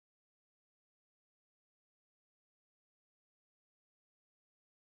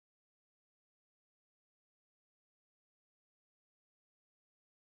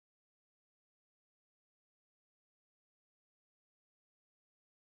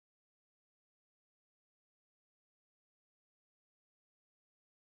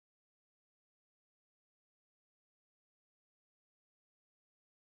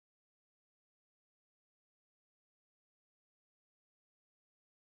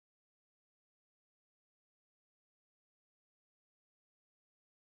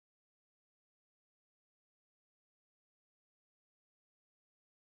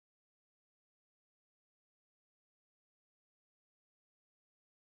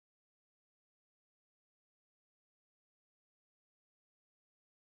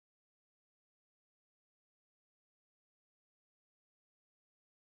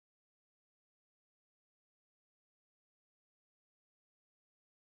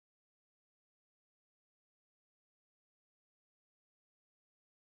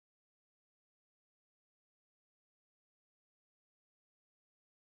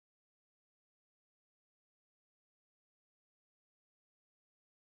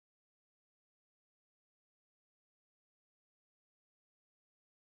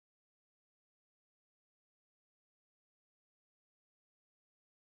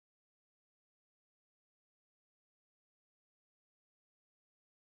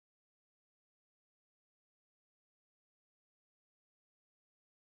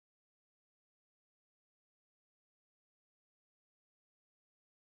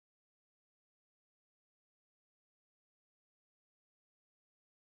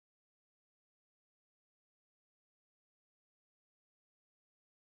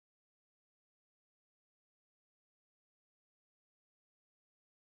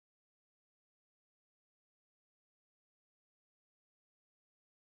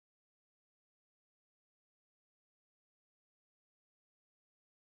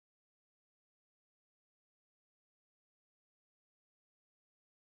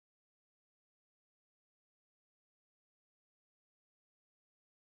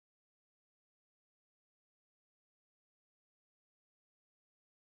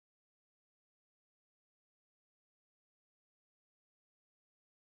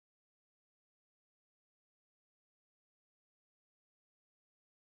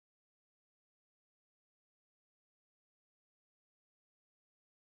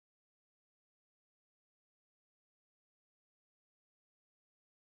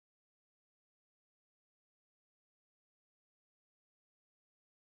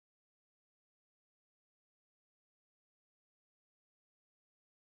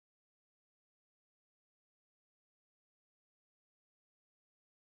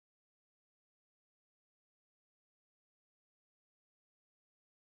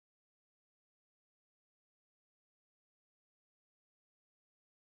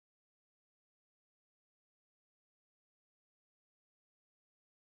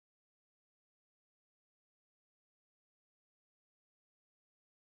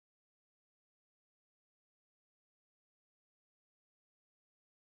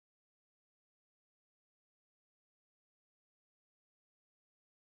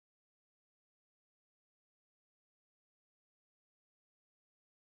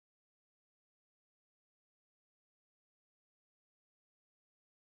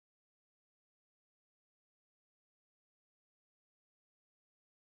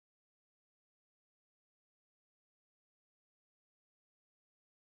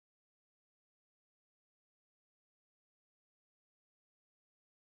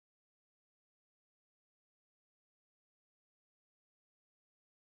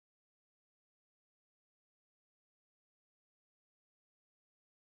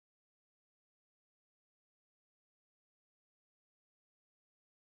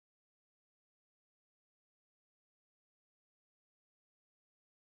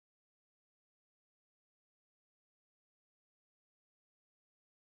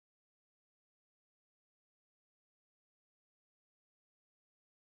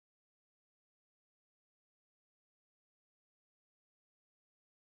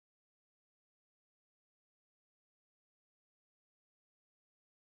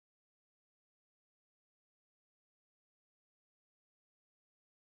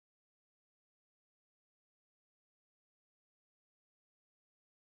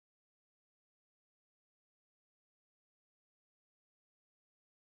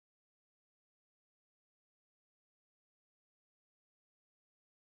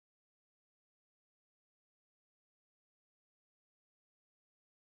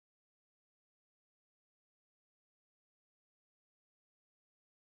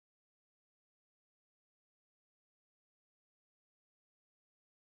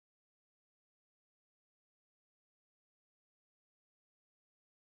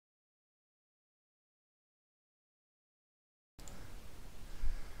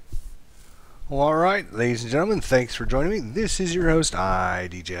Well, all right, ladies and gentlemen, thanks for joining me. This is your host,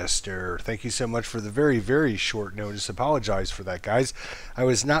 ID Jester. Thank you so much for the very, very short notice. Apologize for that, guys. I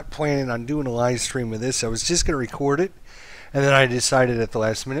was not planning on doing a live stream of this. I was just going to record it, and then I decided at the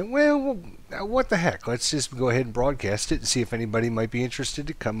last minute, well, what the heck? Let's just go ahead and broadcast it and see if anybody might be interested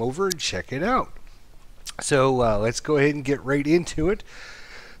to come over and check it out. So let's go ahead and get right into it.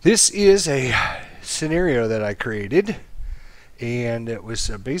 This is a scenario that I created, and it was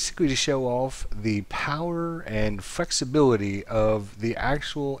basically to show off the power and flexibility of the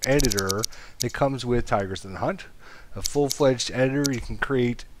actual editor that comes with Tigers in the Hunt. A full-fledged editor, you can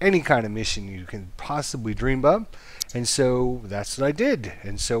create any kind of mission you can possibly dream of, and so that's what I did.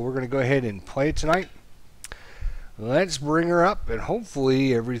 And so we're going to go ahead and play it tonight. Let's bring her up, and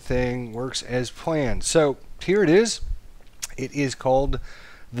hopefully everything works as planned. So here it is. It is called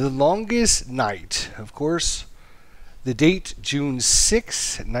The Longest Night. Of course, the date, June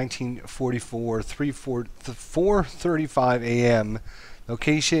 6, 1944, 4:35 a.m.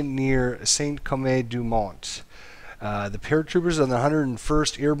 Location near Saint-Côme-du-Mont. The paratroopers on the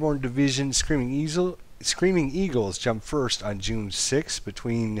 101st Airborne Division Screaming Eagles jumped first on June 6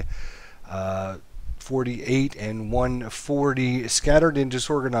 between 48 and 140. Scattered and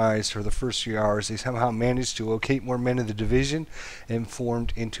disorganized for the first few hours, they somehow managed to locate more men of the division and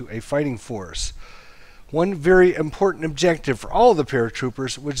formed into a fighting force. One very important objective for all the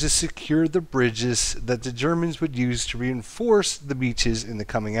paratroopers was to secure the bridges that the Germans would use to reinforce the beaches in the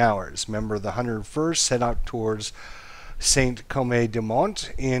coming hours. Members of the 101st set out towards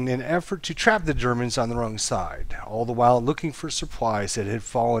Saint-Côme-du-Mont in an effort to trap the Germans on the wrong side, all the while looking for supplies that had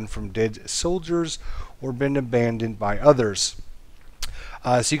fallen from dead soldiers or been abandoned by others.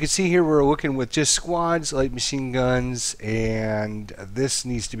 So you can see here we're looking with just squads, light machine guns, and this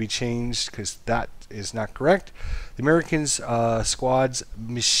needs to be changed because that is not correct. The Americans, squads,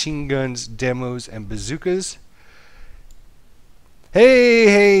 machine guns, demos, and bazookas.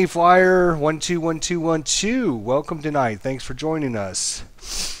 Hey, Flyer 121212. Welcome tonight. Thanks for joining us.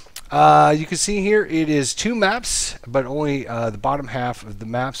 You can see here it is 2 maps, but only the bottom half of the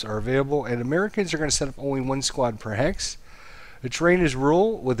maps are available, and Americans are going to set up only 1 squad per hex. The terrain is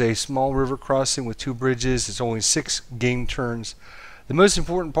rural with a small river crossing with 2 bridges. It's only 6 game turns. The most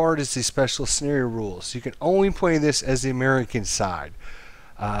important part is the special scenario rules. You can only play this as the American side.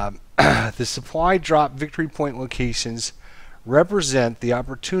 The supply drop victory point locations represent the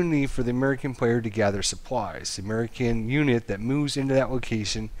opportunity for the American player to gather supplies. The American unit that moves into that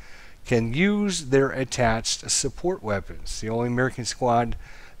location can use their attached support weapons. The only American squad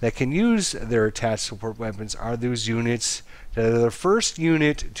that can use their attached support weapons are those units that are the first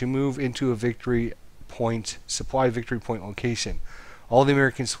unit to move into a supply victory point location. All the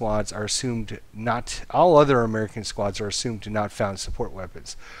American squads are assumed not, all other American squads are assumed to not found support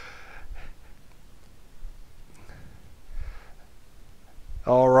weapons.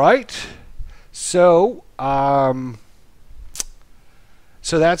 All right, so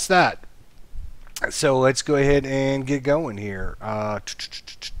so that's that. So let's go ahead and get going here.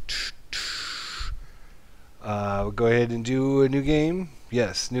 We'll go ahead and do a new game.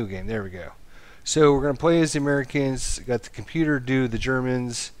 Yes, new game. There we go. So we're going to play as the Americans. Got the computer do the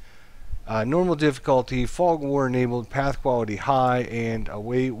Germans. Normal difficulty, fog war enabled, path quality high, and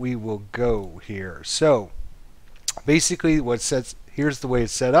away we will go here. So basically here's the way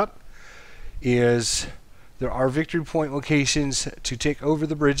it's set up is there are victory point locations to take over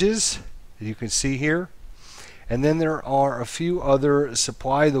the bridges, as you can see here. And then there are a few other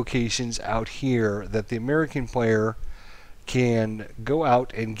supply locations out here that the American player can go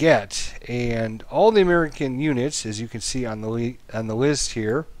out and get. And all the American units, as you can see on the list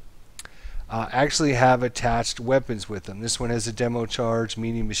here, actually have attached weapons with them. This one has a demo charge,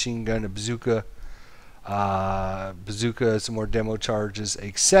 medium machine gun, a bazooka, some more demo charges,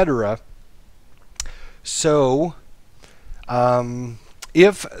 etc. So,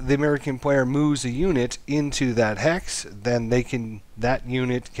 if the American player moves a unit into that hex, then that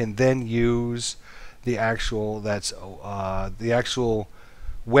unit can then use the actual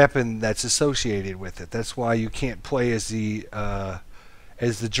weapon that's associated with it. That's why you can't play as the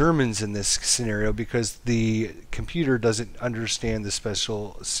Germans in this scenario, because the computer doesn't understand the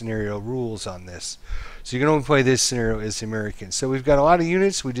special scenario rules on this. So you can only play this scenario as the Americans. So we've got a lot of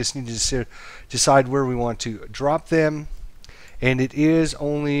units. We just need to decide where we want to drop them. And it is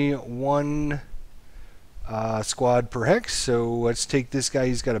only 1 squad per hex. So let's take this guy.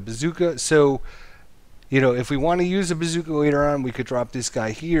 He's got a bazooka. So, you know, if we want to use a bazooka later on, we could drop this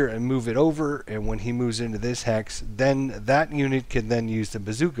guy here and move it over. And when he moves into this hex, then that unit can then use the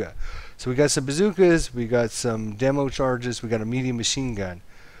bazooka. So we got some bazookas. We got some demo charges. We got a medium machine gun.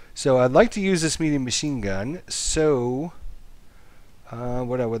 So I'd like to use this medium machine gun. So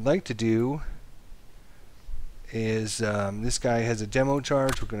what I would like to do is this guy has a demo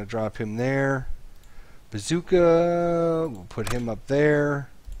charge. We're going to drop him there. Bazooka, we'll put him up there.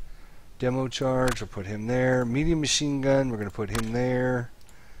 Demo charge, we'll put him there. Medium machine gun, we're going to put him there.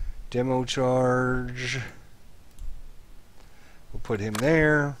 Demo charge, we'll put him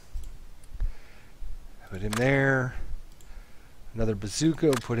there. Put him there. Another bazooka,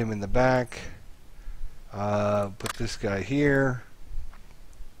 we'll put him in the back. Put this guy here.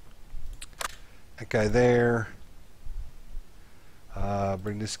 That guy there.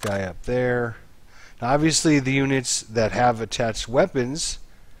 Bring this guy up there. Now obviously the units that have attached weapons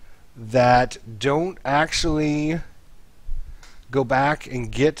that don't actually go back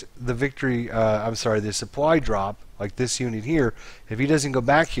and get the victory, the supply drop, like this unit here, if he doesn't go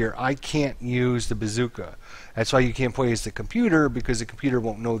back here, I can't use the bazooka. That's why you can't play as the computer, because the computer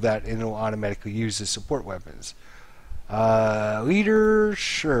won't know that and it'll automatically use the support weapons. Leader,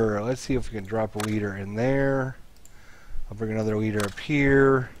 sure. Let's see if we can drop a leader in there. I'll bring another leader up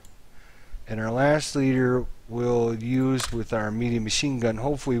here. And our last leader we'll use with our medium machine gun.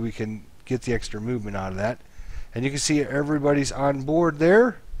 Hopefully we can get the extra movement out of that. And you can see everybody's on board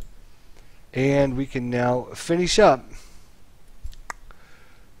there. And we can now finish up.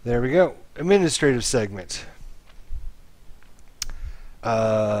 There we go. Administrative segment.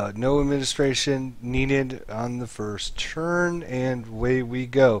 No administration needed on the first turn, and away we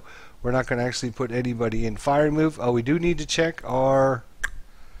go. We're not going to actually put anybody in fire move. Oh, we do need to check our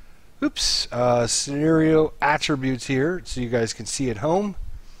scenario attributes here so you guys can see at home.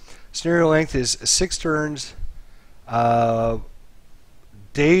 Scenario length is 6 turns.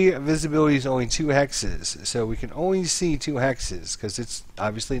 Day visibility is only 2 hexes, so we can only see 2 hexes because it's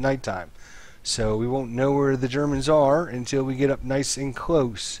obviously nighttime. So we won't know where the Germans are until we get up nice and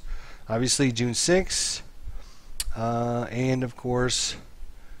close. Obviously June 6th, and of course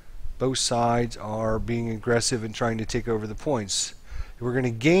both sides are being aggressive and trying to take over the points. We're going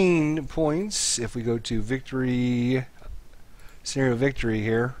to gain points if we go to victory, scenario victory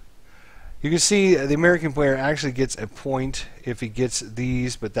here. You can see the American player actually gets a point if he gets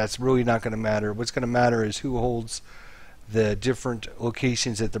these, but that's really not going to matter. What's going to matter is who holds the different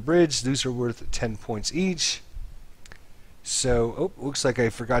locations at the bridge. These are worth 10 points each. So, looks like I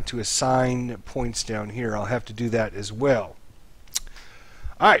forgot to assign points down here. I'll have to do that as well.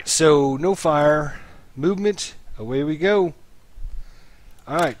 Alright, so no fire, movement, away we go.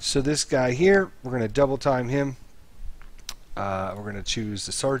 Alright, so this guy here, we're going to double time him. We're going to choose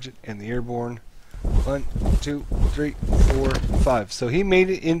the sergeant and the airborne. 1, 2, 3, 4, 5. So he made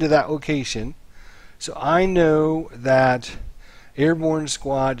it into that location. So I know that airborne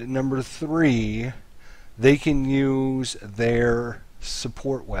squad number 3, they can use their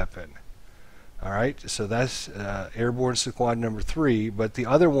support weapon. Alright, so that's airborne squad number 3, but the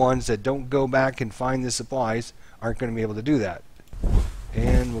other ones that don't go back and find the supplies aren't going to be able to do that.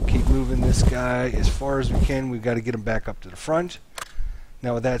 And we'll keep moving this guy as far as we can. We've got to get him back up to the front.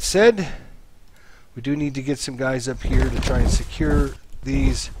 Now with that said, we do need to get some guys up here to try and secure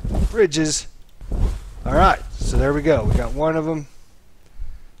these bridges. Alright, so there we go. We got one of them.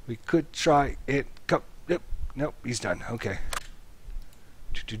 We could try it. Nope, he's done. Okay.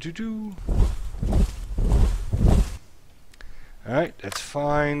 Alright, that's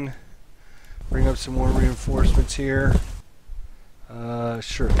fine. Bring up some more reinforcements here.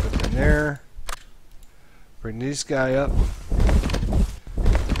 Sure, put them there. Bring this guy up.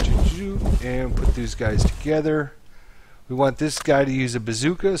 And put these guys together. We want this guy to use a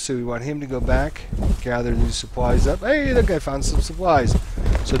bazooka, so we want him to go back, gather these supplies up. Hey, look, I found some supplies.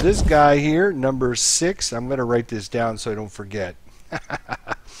 So this guy here, number 6, I'm going to write this down so I don't forget.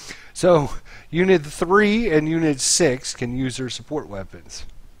 So, Unit 3 and Unit 6 can use their support weapons.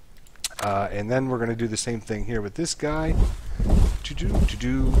 And then we're going to do the same thing here with this guy.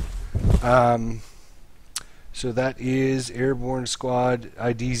 So that is Airborne Squad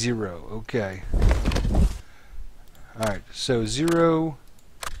ID 0. Okay. Alright, so 0,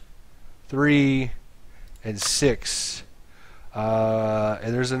 3, and 6.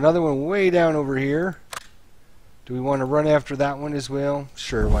 And there's another one way down over here. Do we want to run after that one as well?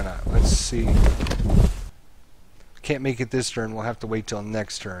 Sure, why not? Let's see. Can't make it this turn. We'll have to wait till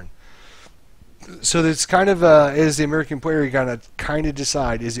next turn. So it's kind of, as the American player, you gotta kind of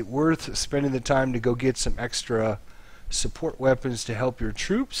decide, is it worth spending the time to go get some extra support weapons to help your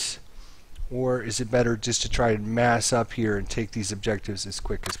troops? Or is it better just to try and mass up here and take these objectives as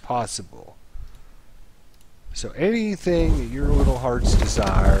quick as possible? So anything that your little heart's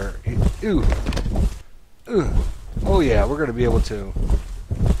desire. Oh yeah, we're going to be able to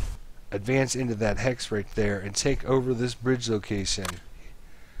advance into that hex right there and take over this bridge location.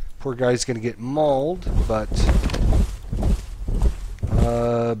 Poor guy's going to get mauled, but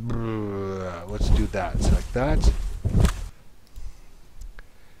let's do that. It's like that.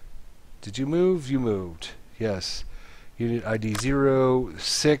 Did you move? You moved. Yes. Unit ID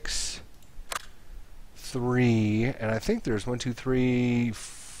 063, and I think there's 1, 2, 3,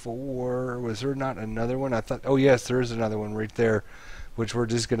 4. Was there not another one? I thought. Oh yes, there is another one right there, which we're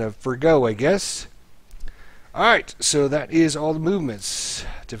just gonna forgo, I guess. All right. So that is all the movements.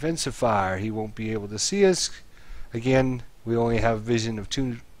 Defensive fire. He won't be able to see us. Again, we only have vision of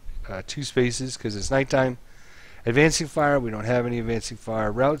two spaces because it's nighttime. Advancing fire. We don't have any advancing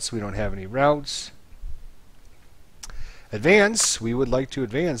fire. Routes. We don't have any routes. Advance. We would like to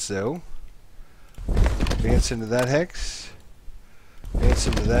advance though. Advance into that hex. Advance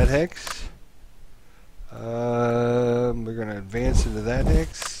into that hex. We're going to advance into that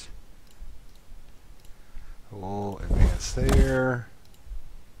hex. We'll advance there.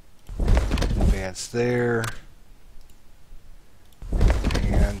 Advance there.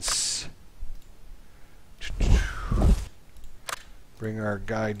 Advance. Bring our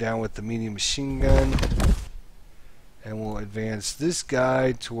guy down with the medium machine gun. And we'll advance this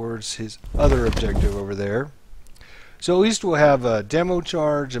guy towards his other objective over there. So at least we'll have a demo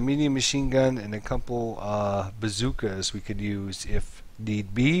charge, a medium machine gun, and a couple bazookas we could use if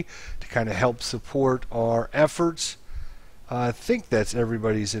need be to kind of help support our efforts. I think that's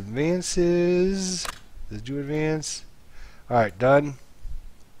everybody's advances. Did you advance? Alright, done.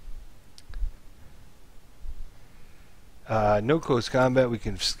 No close combat, we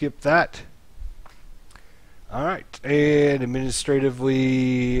can skip that. Alright, and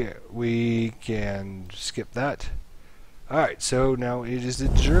administratively we can skip that. Alright, so now it is the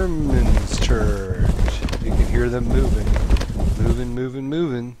Germans' turn. You can hear them moving. Moving, moving,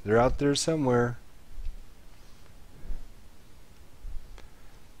 moving. They're out there somewhere.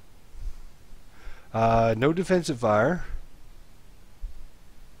 No defensive fire.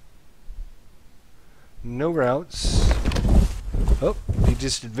 No routes. Oh, he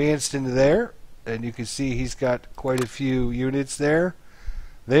just advanced into there. And you can see he's got quite a few units there.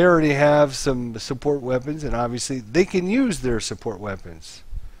 They already have some support weapons, and obviously they can use their support weapons.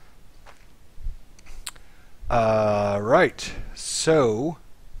 Right. So,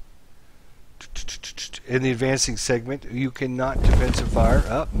 in the advancing segment, you cannot defensive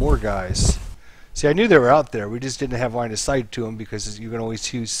fire. More guys. See, I knew they were out there. We just didn't have line of sight to them because you can only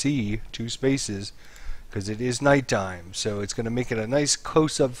see two spaces because it is nighttime. So it's going to make it a nice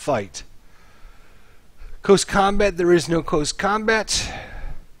close-up fight. Close combat, there is no close combat.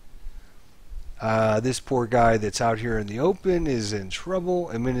 This poor guy that's out here in the open is in trouble.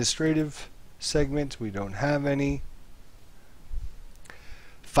 Administrative segment, we don't have any.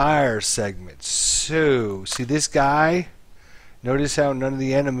 Fire segment. So, see this guy? Notice how none of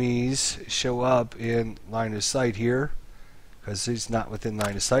the enemies show up in line of sight here. Because he's not within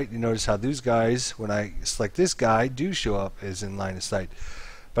line of sight. You notice how these guys, when I select this guy, do show up as in line of sight.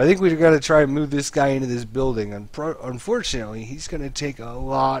 But I think we've got to try and move this guy into this building. Unfortunately, he's going to take a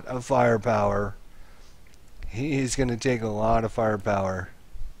lot of firepower. He is going to take a lot of firepower.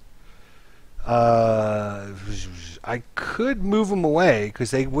 I could move him away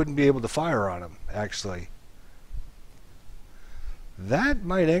because they wouldn't be able to fire on him, actually. That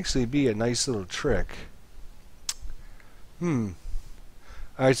might actually be a nice little trick. Alright,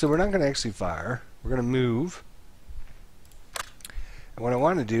 so we're not going to actually fire. We're going to move. And what I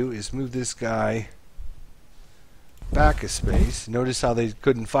want to do is move this guy back a space. Notice how they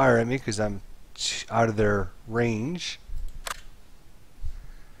couldn't fire at me because I'm out of their range.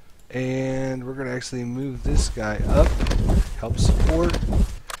 And we're going to actually move this guy up. Help support.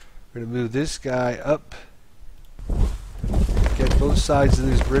 We're going to move this guy up. Get both sides of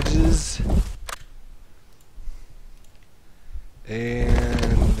these bridges.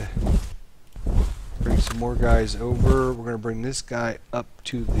 And bring some more guys over. We're going to bring this guy up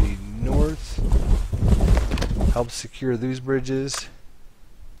to the north. Help secure these bridges.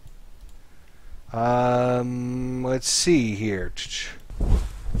 Let's see here.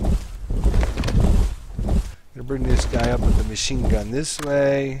 I'm going to bring this guy up with the machine gun this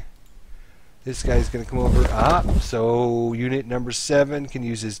way. This guy's going to come over. So unit number 7 can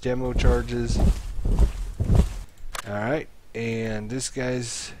use his demo charges. Alright, and this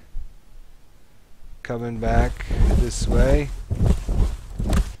guy's coming back this way.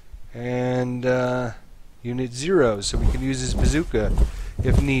 And unit 0, so we can use his bazooka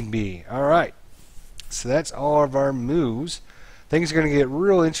if need be. Alright, so that's all of our moves. Things are going to get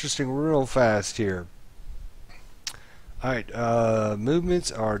real interesting real fast here. Alright,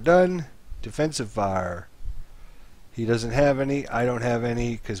 movements are done. Defensive fire. He doesn't have any. I don't have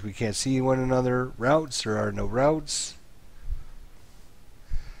any because we can't see one another. Routes. There are no routes.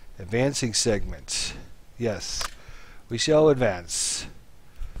 Advancing segment. Yes. We shall advance.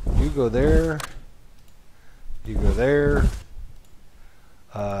 You go there. You go there.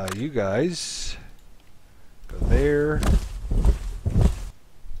 You guys go there.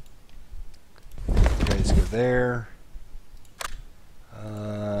 You guys go there.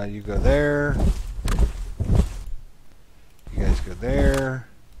 You go there. You guys go there.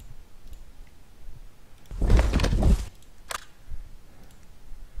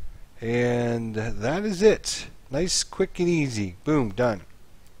 And that is it. Nice, quick, and easy. Boom, done.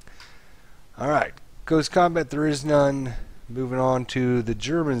 Alright, Ghost Combat, there is none. Moving on to the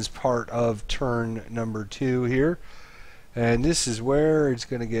Germans' part of turn number 2 here. And this is where it's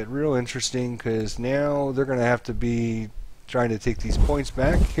going to get real interesting because now they're going to have to be trying to take these points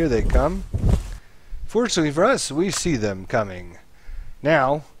back. Here they come. Fortunately for us, we see them coming.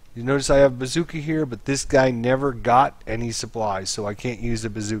 Now, you notice I have bazooka here, but this guy never got any supplies, so I can't use the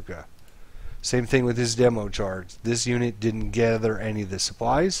bazooka. Same thing with his demo charge. This unit didn't gather any of the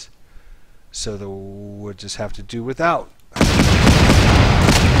supplies, so we'll just have to do without.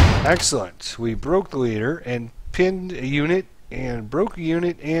 Excellent. We broke the leader and pinned a unit, and broke a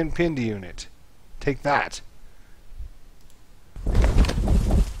unit and pinned a unit. Take that.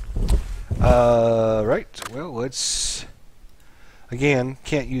 Right, well, let's... Again,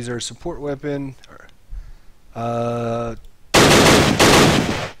 can't use our support weapon. Wow,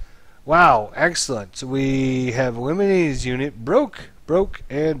 excellent. So we have eliminated his unit. Broke,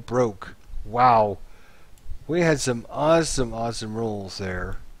 and broke. Wow. We had some awesome rolls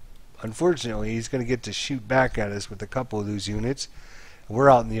there. Unfortunately, he's going to get to shoot back at us with a couple of those units. We're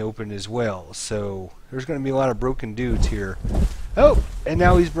out in the open as well, so there's going to be a lot of broken dudes here. Oh, and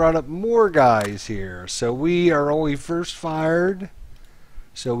now he's brought up more guys here. So we are only first fired,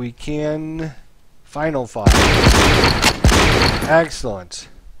 so we can final fire. Excellent.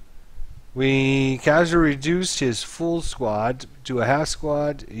 We casually reduced his full squad to a half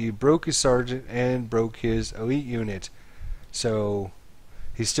squad. He broke his sergeant and broke his elite unit. So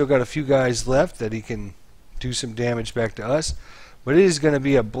he's still got a few guys left that he can do some damage back to us. But it is going to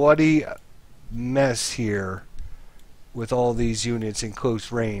be a bloody mess here with all these units in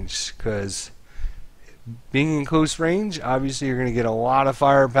close range, because being in close range, obviously you're going to get a lot of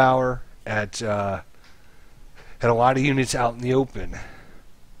firepower at a lot of units out in the open,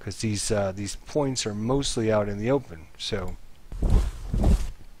 because these points are mostly out in the open. So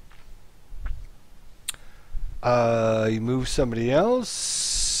you move somebody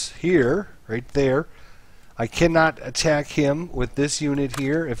else here, right there. I cannot attack him with this unit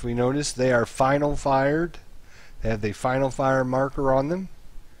here. If we notice, they are final fired. They have the final fire marker on them.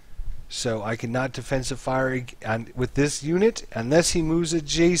 So I cannot defensive fire with this unit unless he moves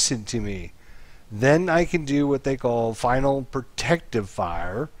adjacent to me. Then I can do what they call final protective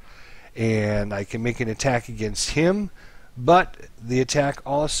fire, and I can make an attack against him. But the attack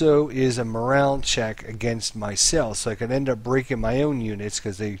also is a morale check against myself, so I can end up breaking my own units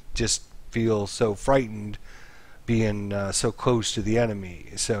because they just feel so frightened being so close to the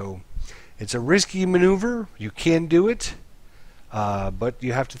enemy. So it's a risky maneuver. You can do it, but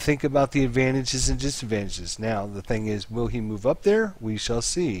you have to think about the advantages and disadvantages. Now the thing is, will he move up there? We shall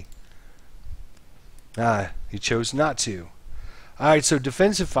see. He chose not to. Alright, so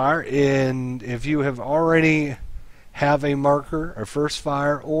defensive fire, and if you have already have a marker, a first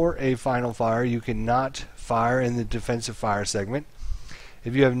fire or a final fire, you cannot fire in the defensive fire segment.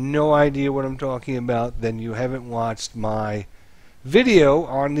 If you have no idea what I'm talking about, then you haven't watched my video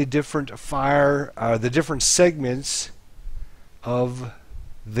on the different the different segments of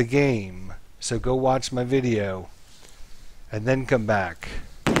the game. So go watch my video and then come back.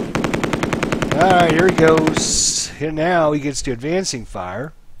 Alright, here he goes. Here now he gets to advancing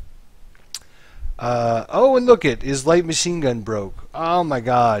fire. Oh, and look it, his light machine gun broke. Oh my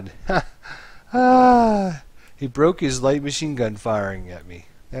god. He broke his light machine gun firing at me.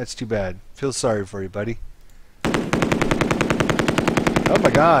 That's too bad. Feel sorry for you, buddy. Oh my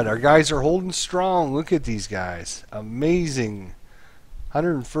god, our guys are holding strong. Look at these guys. Amazing.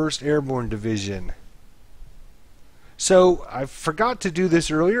 101st Airborne Division. So, I forgot to do this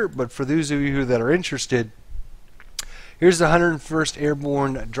earlier, but for those of you that are interested, here's the 101st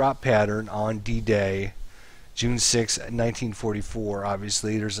Airborne drop pattern on D-Day, June 6, 1944.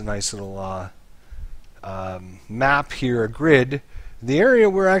 Obviously, there's a nice little map here, a grid. The area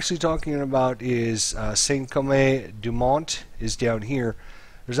we're actually talking about is Saint-Côme-du-Mont is down here.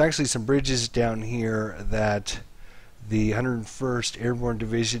 There's actually some bridges down here that the 101st Airborne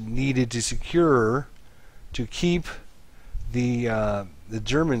Division needed to keep the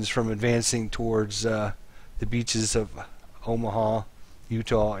Germans from advancing towards the beaches of Omaha,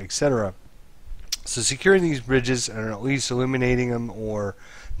 Utah, etc. So securing these bridges and at least eliminating them or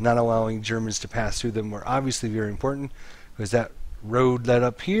not allowing Germans to pass through them were obviously very important, because that road led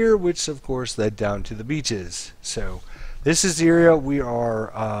up here, which of course led down to the beaches. So this is the area we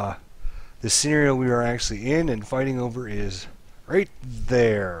are, the scenario we are actually in and fighting over is right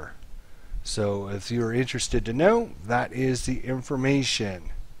there. So if you're interested to know, that is the information.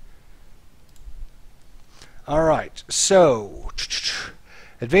 Alright, so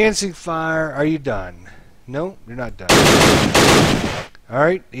advancing fire, are you done? No, you're not done.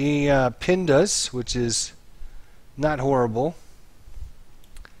 Alright, he pinned us, which is not horrible.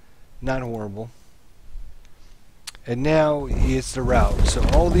 Not horrible. And now it's the route. So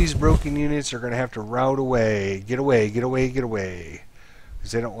all these broken units are going to have to route away. Get away, get away, get away.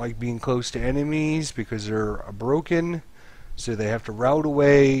 Because they don't like being close to enemies because they're broken. So they have to route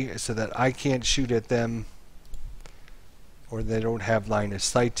away so that I can't shoot at them, or they don't have line of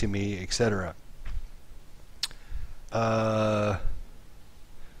sight to me, etc.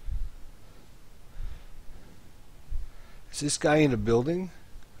 Is this guy in a building?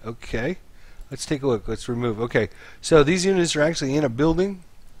 Okay. Let's take a look. Let's remove. Okay. So these units are actually in a building.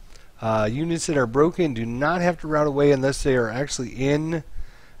 Units that are broken do not have to route away unless they are actually in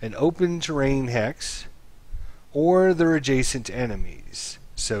an open terrain hex or they're adjacent to enemies.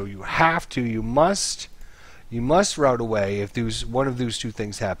 So you have to, you must route away if one of those two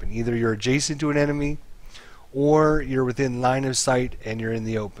things happen. Either you're adjacent to an enemy or you're within line of sight and you're in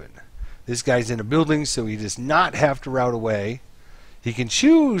the open. This guy's in a building, so he does not have to route away. He can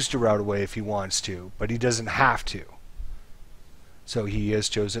choose to route away if he wants to, but he doesn't have to. So he has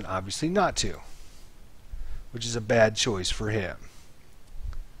chosen, obviously, not to, which is a bad choice for him.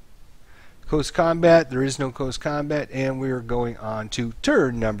 Close combat, there is no close combat, and we are going on to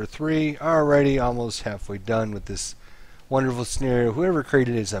turn number 3. Already almost halfway done with this wonderful scenario. Whoever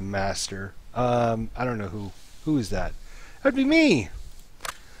created it is a master. I don't know who is that. That'd be me.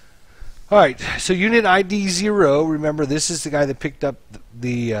 Alright, so unit ID 0, remember this is the guy that picked up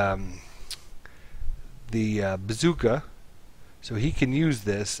the bazooka, so he can use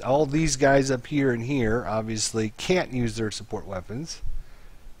this. All these guys up here and here obviously can't use their support weapons.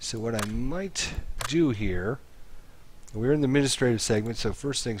 So what I might do here, we're in the administrative segment, so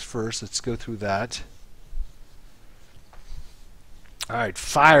first things first, let's go through that. Alright,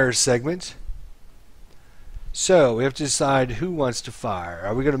 fire segment. So we have to decide who wants to fire.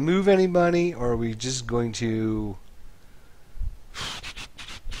 Are we going to move anybody, or are we just going to...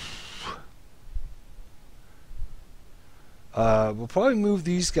 we'll probably move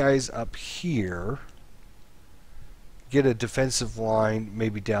these guys up here. Get a defensive line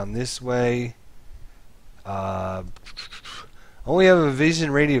maybe down this way. Only have a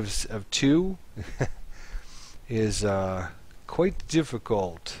vision radius of 2 is quite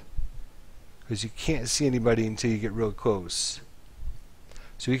difficult, because you can't see anybody until you get real close.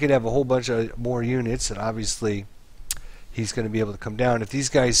 So we could have a whole bunch of more units, and obviously he's going to be able to come down. If these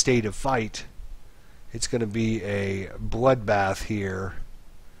guys stay to fight, it's going to be a bloodbath here.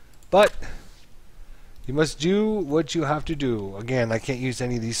 But you must do what you have to do. Again, I can't use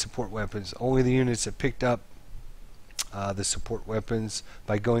any of these support weapons. Only the units that picked up the support weapons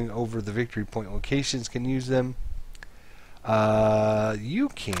by going over the victory point locations can use them. You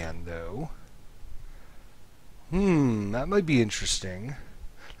can, though. That might be interesting.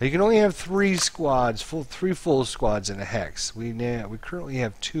 Now, you can only have 3 squads, three full squads in a hex. We currently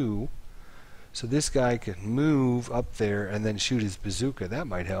have 2, so this guy can move up there and then shoot his bazooka. That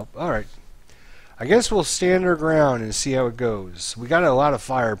might help. All right, I guess we'll stand our ground and see how it goes. We got a lot of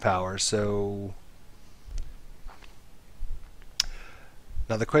firepower, so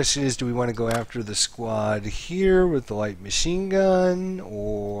now the question is, do we want to go after the squad here with the light machine gun,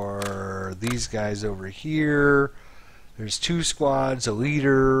 or these guys over here? There's 2 squads, a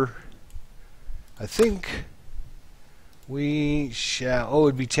leader. I think we shall... Oh,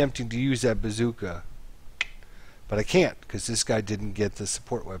 it'd be tempting to use that bazooka, but I can't because this guy didn't get the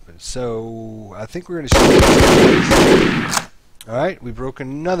support weapon. So I think we're going to shoot. Alright, we broke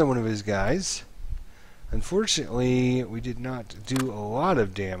another one of his guys. Unfortunately, we did not do a lot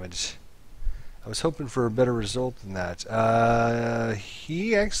of damage. I was hoping for a better result than that.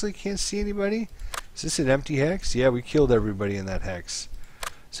 He actually can't see anybody. Is this an empty hex? Yeah, we killed everybody in that hex.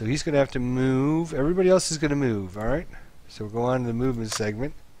 So he's going to have to move. Everybody else is going to move. Alright, so we'll go on to the movement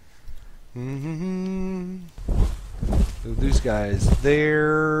segment. Move these guys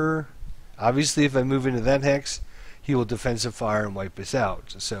there. Obviously, if I move into that hex, he will defensive fire and wipe us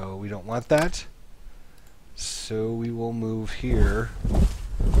out. So we don't want that. So we will move here.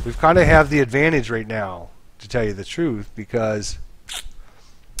 We've kind of have the advantage right now, to tell you the truth, because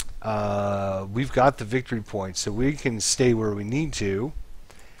we've got the victory point, so we can stay where we need to.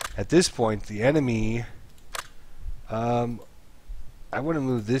 At this point, the enemy, I want to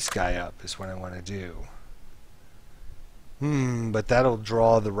move this guy up is what I want to do. But that'll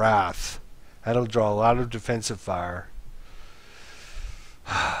draw the wrath. That'll draw a lot of defensive fire.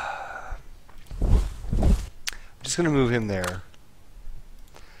 I'm just going to move him there.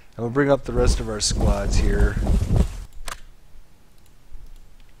 And we'll bring up the rest of our squads here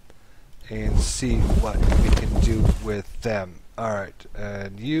and see what we can do with them. Alright,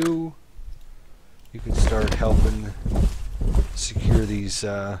 and you can start helping secure these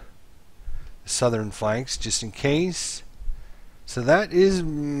southern flanks just in case. So that is...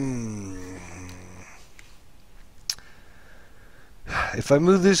 if I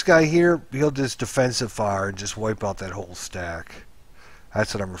move this guy here, he'll just defensive fire and just wipe out that whole stack.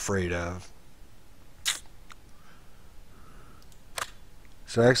 That's what I'm afraid of.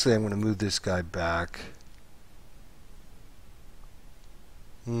 So actually I'm going to move this guy back.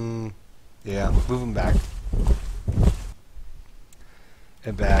 Yeah, move him back.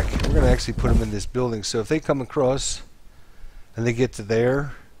 And back. We're going to actually put him in this building, so if they come across and they get to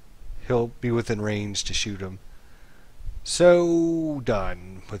there, he'll be within range to shoot him. So,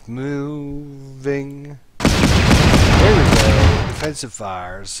 done with moving. There we go. Defensive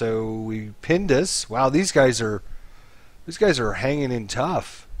fire. So we pinned us. Wow, these guys are hanging in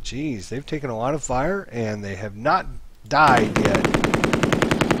tough. Jeez, they've taken a lot of fire and they have not died yet.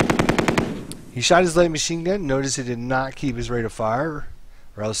 He shot his light machine gun. Notice it did not keep his rate of fire,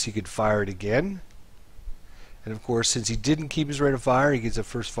 or else he could fire it again. And of course, since he didn't keep his rate of fire, he gets a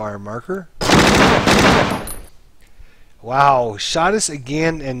first fire marker. Wow, shot us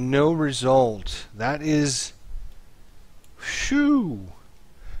again and no result. That is... Shoo!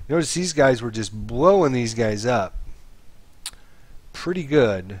 Notice these guys were just blowing these guys up. Pretty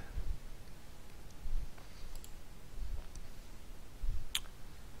good.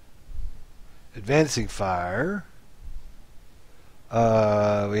 Advancing fire.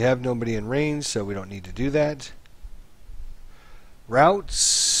 We have nobody in range, so we don't need to do that.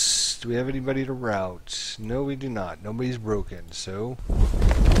 Routes. Do we have anybody to route? No, we do not. Nobody's broken, so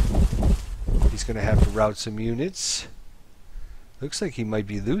he's going to have to route some units. Looks like he might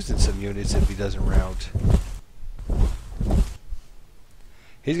be losing some units if he doesn't route.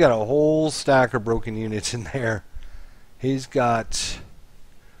 He's got a whole stack of broken units in there. He is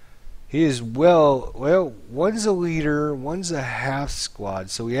well, one's a leader, one's a half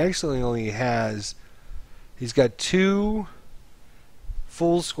squad, so he actually only has, he's got 2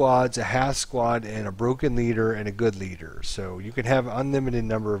 full squads, a half squad, and a broken leader and a good leader. So you can have unlimited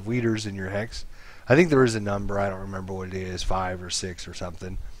number of leaders in your hex. I think there is a number, I don't remember what it is, 5 or 6 or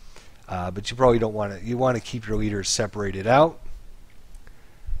something. But you probably don't want to, you want to keep your leaders separated out.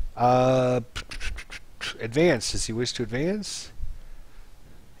 Advance, does he wish to advance?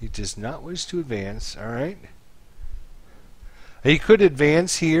 He does not wish to advance. Alright. He could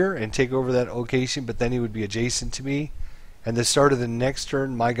advance here and take over that location, but then he would be adjacent to me. And the start of the next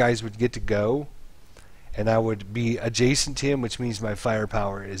turn, my guys would get to go. And I would be adjacent to him, which means my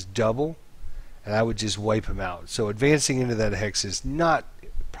firepower is double. And I would just wipe him out. So advancing into that hex is not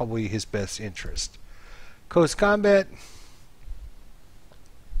probably his best interest. Close combat.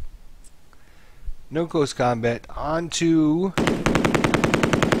 No close combat. On to...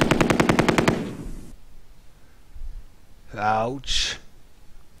 Ouch.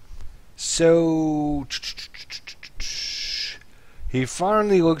 So he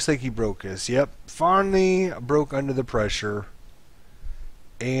finally looks like he broke us. Yep, finally broke under the pressure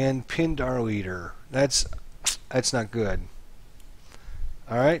and pinned our leader. That's not good.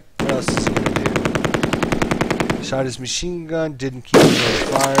 Alright, what else is he gonna do? Shot his machine gun, didn't keep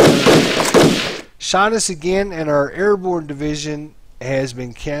him on fire. Shot us again, and our airborne division has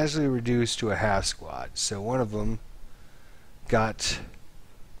been casually reduced to a half squad. So one of them got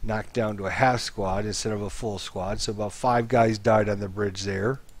knocked down to a half squad instead of a full squad. So about 5 guys died on the bridge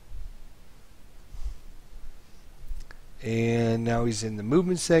there. And now he's in the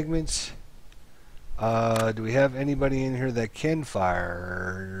movement segments. Do we have anybody in here that can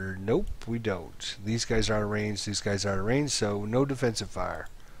fire? Nope, we don't. These guys are out of range, these guys are out of range, so no defensive fire.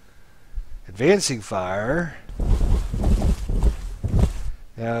 Advancing fire.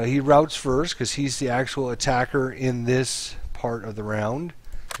 Now he routes first because he's the actual attacker in this part of the round.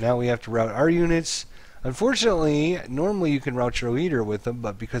 Now we have to route our units. Unfortunately, normally you can route your leader with them,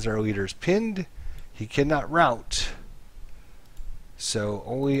 but because our leader is pinned, he cannot route. So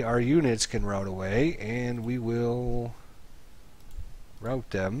only our units can route away, and we will route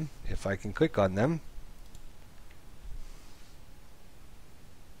them if I can click on them.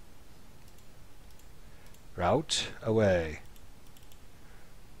 Route away.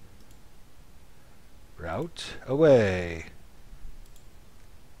 Route away.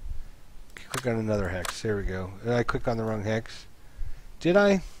 Click on another hex. There we go. Did I click on the wrong hex? Did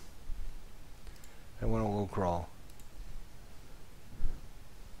I? I went a little crawl.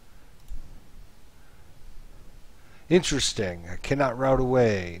 Interesting. I cannot route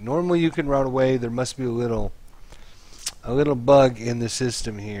away. Normally you can route away. There must be a little bug in the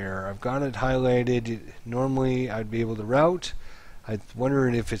system here. I've got it highlighted. Normally I'd be able to route. I'm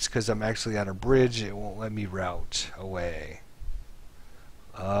wondering if it's because I'm actually on a bridge. It won't let me route away.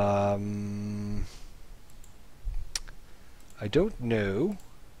 I don't know.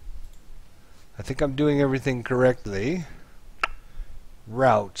 I think I'm doing everything correctly.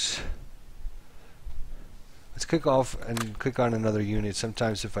 Route. Let's click off and click on another unit.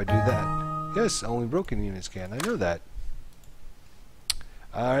 Sometimes if I do that. Yes, only broken units can. I know that.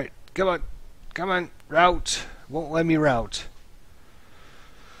 Alright, come on. Come on. Route. Won't let me route.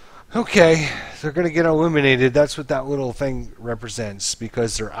 Okay, they're going to get eliminated. That's what that little thing represents,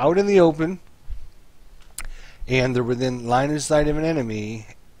 because they're out in the open and they're within line of sight of an enemy.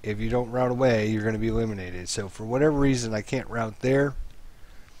 If you don't route away, you're going to be eliminated. So for whatever reason, I can't route there,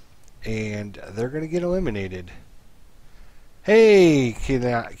 and they're going to get eliminated. Hey,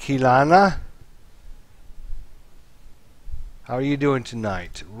 Kilana. How are you doing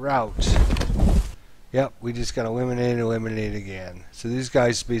tonight? Route. Yep, we just got eliminated again. So these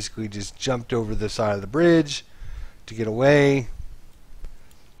guys basically just jumped over the side of the bridge to get away.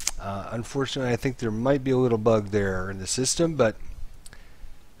 Unfortunately, I think there might be a little bug there in the system, but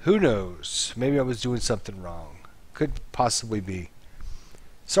who knows? Maybe I was doing something wrong. Could possibly be.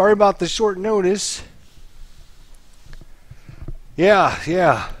 Sorry about the short notice.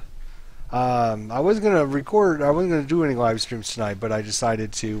 Yeah. I wasn't going to record, I wasn't going to do any live streams tonight, but I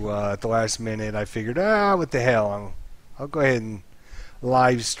decided to, at the last minute, I figured, what the hell, I'll go ahead and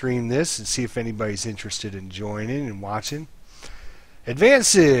live stream this and see if anybody's interested in joining and watching.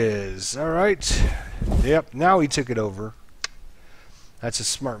 Advances! Alright. Yep, now he took it over. That's a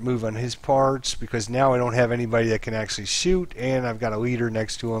smart move on his part, because now I don't have anybody that can actually shoot, and I've got a leader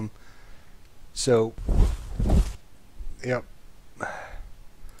next to him. So, yep.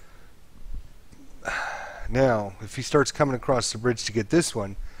 Now, if he starts coming across the bridge to get this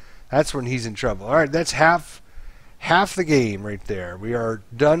one, that's when he's in trouble. Alright, that's half the game right there. We are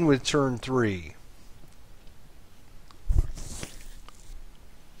done with turn 3.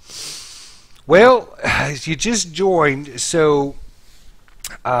 Well, you just joined, so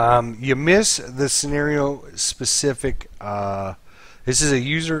you miss the scenario specific. This is a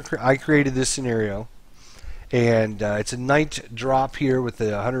user, I created this scenario. And it's a night drop here with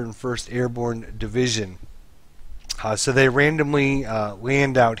the 101st Airborne Division. So they randomly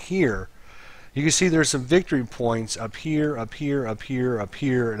land out here. You can see there's some victory points up here, up here, up here, up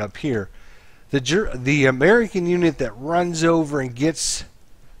here, and up here. The American unit that runs over and gets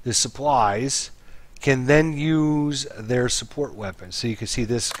the supplies can then use their support weapons. So you can see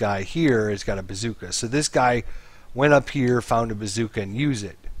this guy here has got a bazooka. So this guy went up here, found a bazooka, and used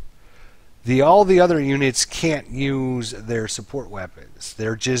it. All the other units can't use their support weapons.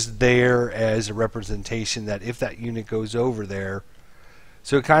 They're just there as a representation that if that unit goes over there.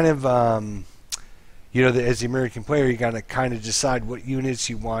 So it kind of, as the American player, you got to kind of decide what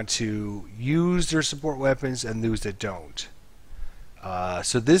units you want to use their support weapons and those that don't.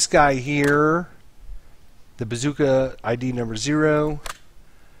 So this guy here, the bazooka ID number 0,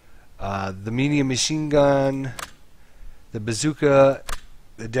 the medium machine gun, the bazooka,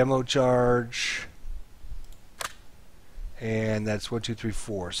 the demo charge, and that's 1, 2, 3,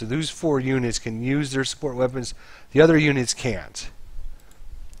 4. So those 4 units can use their support weapons. The other units can't.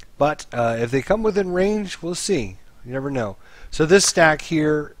 But if they come within range, we'll see. You never know. So this stack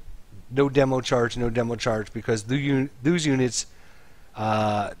here, no demo charge, because those units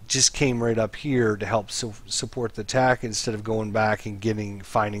just came right up here to help support the attack instead of going back and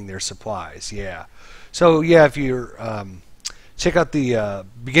finding their supplies. Yeah. So yeah, if you're check out the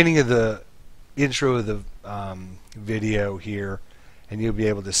beginning of the intro of the video here, and you'll be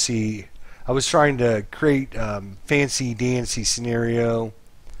able to see. I was trying to create fancy dancy scenario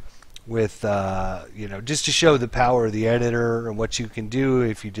with just to show the power of the editor and what you can do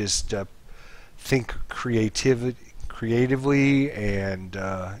if you just think creatively and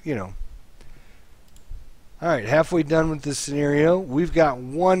Alright, halfway done with this scenario. We've got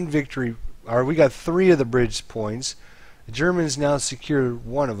 1 victory or we got 3 of the bridge points. The Germans now secure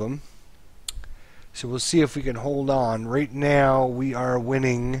one of them. So we'll see if we can hold on. Right now we are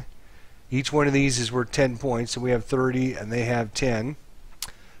winning. Each one of these is worth 10 points, so we have 30 and they have 10.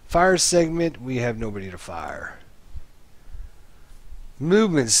 Fire segment, we have nobody to fire.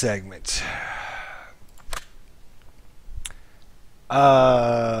 Movement segment.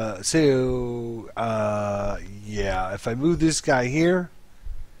 Yeah, if I move this guy here,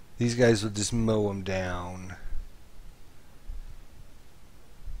 these guys will just mow him down.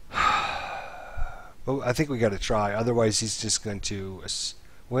 But I think we got to try, otherwise he's just going to,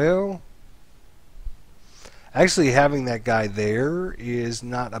 well, actually having that guy there is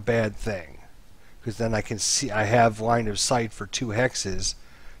not a bad thing, because then I can see, I have line of sight for 2 hexes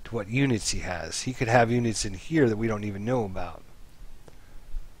to what units he has. He could have units in here that we don't even know about.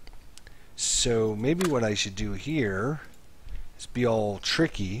 So maybe what I should do here is be all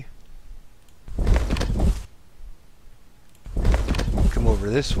tricky. Come over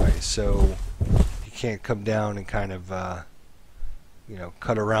this way, so he can't come down and kind of, you know,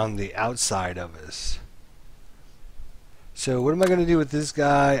 cut around the outside of us. So what am I going to do with this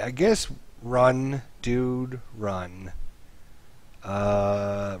guy? I guess run, dude, run.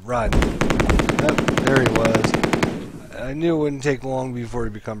 Run. Oh, there he was. I knew it wouldn't take long before he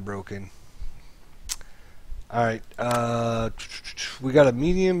become broken. Alright, we got a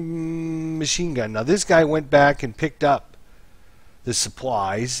medium machine gun. Now this guy went back and picked up the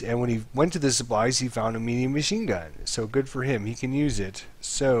supplies, and when he went to the supplies he found a medium machine gun. So good for him, he can use it.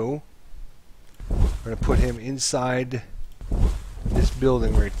 So we're going to put him inside this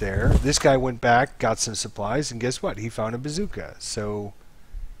building right there. This guy went back, got some supplies, and guess what? He found a bazooka. So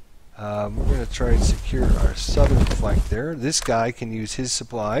we're going to try and secure our southern flank there. This guy can use his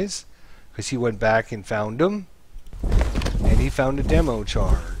supplies because he went back and found them, and he found a demo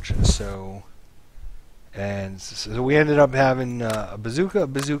charge. So we ended up having a bazooka,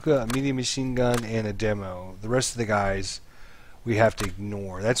 a medium machine gun, and a demo. The rest of the guys we have to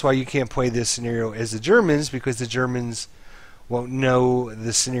ignore. That's why you can't play this scenario as the Germans, because the Germans won't know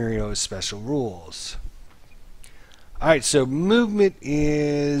the scenario's special rules. Alright, so movement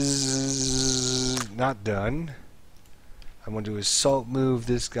is not done. I'm going to assault move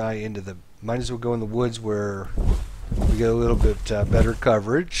this guy into the... Might as well go in the woods where we get a little bit better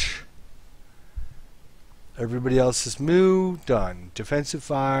coverage. Everybody else is moved. Done. Defensive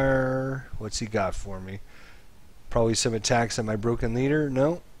fire. What's he got for me? Probably some attacks on my broken leader.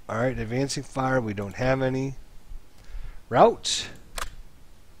 No. Alright, advancing fire. We don't have any. Route.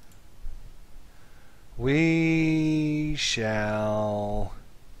 We shall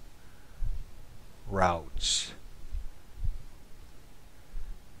route.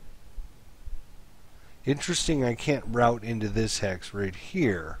 Interesting, I can't route into this hex right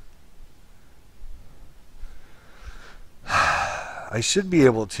here. I should be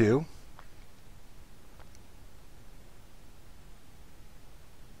able to.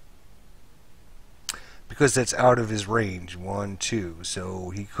 Because that's out of his range. 1, 2.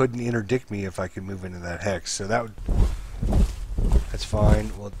 So he couldn't interdict me if I could move into that hex. So that's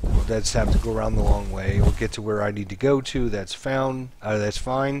fine. We'll just have to go around the long way. We'll get to where I need to go to. That's fine.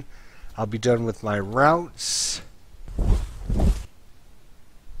 I'll be done with my routes.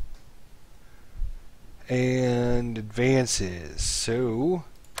 And advances. So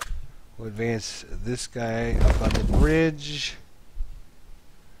we'll advance this guy up on the bridge.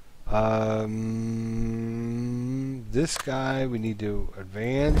 This guy we need to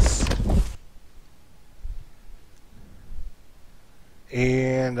advance.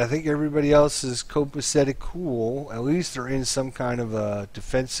 And I think everybody else is copacetic cool. At least they're in some kind of a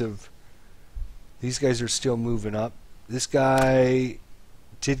defensive. These guys are still moving up. This guy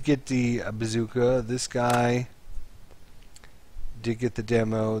did get the bazooka. This guy did get the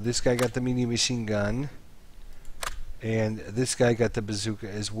demo. This guy got the medium machine gun. And this guy got the bazooka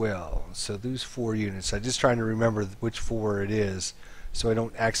as well. So those 4 units. I'm just trying to remember which 4 it is, so I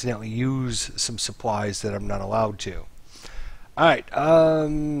don't accidentally use some supplies that I'm not allowed to. Alright,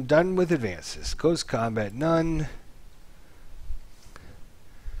 done with advances. Close combat, none.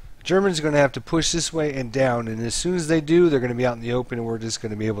 Germans are going to have to push this way and down, and as soon as they do, they're going to be out in the open, and we're just going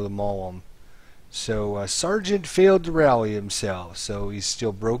to be able to maul them. So Sergeant failed to rally himself, so he's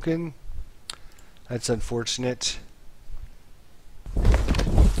still broken. That's unfortunate.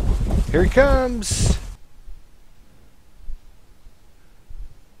 Here he comes!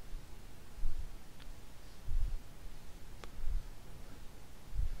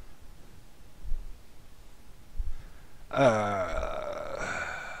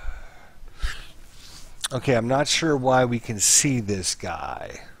 Okay, I'm not sure why we can see this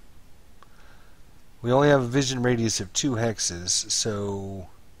guy. We only have a vision radius of 2 hexes, so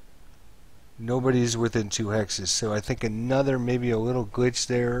nobody's within 2 hexes. So I think another, maybe a little glitch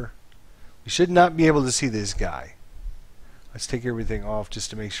there. We should not be able to see this guy. Let's take everything off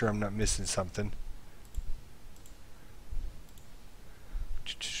just to make sure I'm not missing something.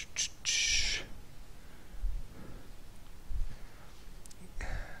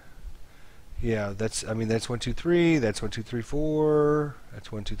 Yeah, that's, I mean, that's 1, 2, 3, that's 1, 2, 3, 4,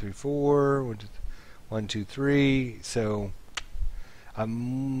 that's 1, 2, 3, 4, 1, 2, 3, so,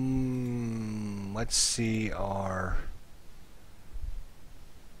 let's see our,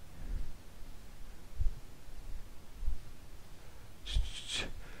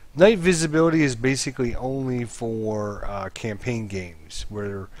 night visibility is basically only for campaign games,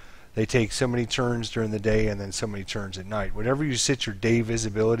 where they take so many turns during the day and then so many turns at night. Whatever you set your day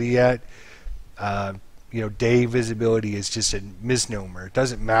visibility at, you know, day visibility is just a misnomer. It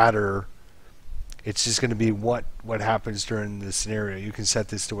doesn't matter. It's just going to be what happens during the scenario. You can set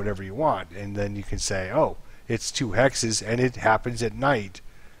this to whatever you want, and then you can say, oh, it's 2 hexes, and it happens at night.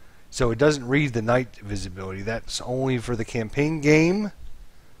 So it doesn't read the night visibility. That's only for the campaign game.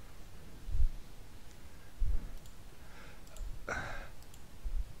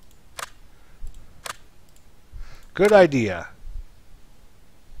 Good idea.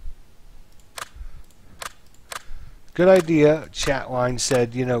 Good idea. Chat line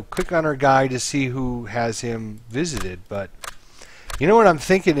said, you know, click on our guy to see who has him visited. But you know what I'm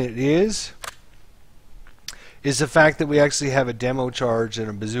thinking it is the fact that we actually have a demo charge and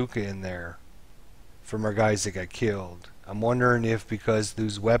a bazooka in there from our guys that got killed. I'm wondering if because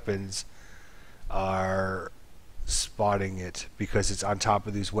those weapons are spotting it because it's on top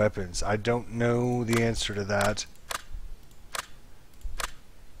of these weapons. I don't know the answer to that.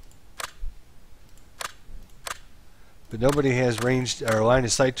 But nobody has ranged or line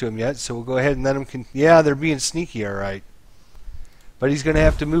of sight to him yet, so we'll go ahead and let him. Yeah, they're being sneaky, all right. But he's going to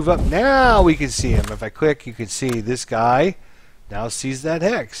have to move up. Now we can see him. If I click, you can see this guy now sees that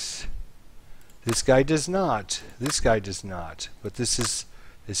hex. This guy does not. This guy does not. But this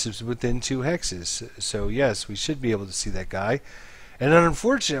is within 2 hexes. So yes, we should be able to see that guy. And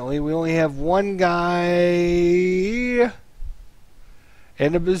unfortunately, we only have one guy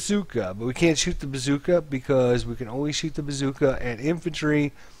and a bazooka, but we can't shoot the bazooka because we can only shoot the bazooka at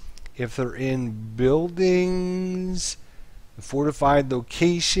infantry if they're in buildings, fortified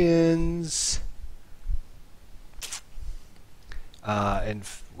locations, and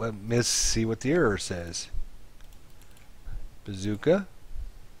let's see what the error says. Bazooka,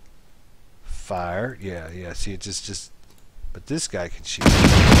 fire, yeah. See, it just. But this guy can shoot. All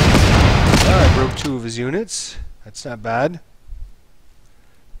right, broke 2 of his units. That's not bad.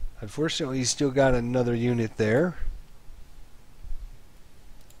 Unfortunately, he's still got another unit there.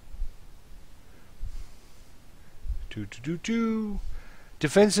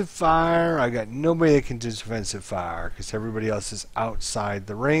 Defensive fire. I got nobody that can do defensive fire because everybody else is outside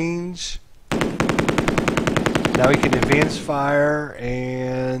the range. Now we can advance fire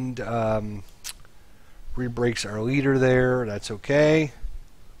and re-breaks our leader there. That's okay.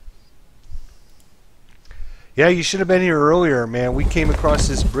 Yeah, you should have been here earlier, man. We came across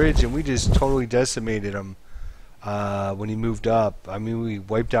this bridge and we just totally decimated him when he moved up. I mean, we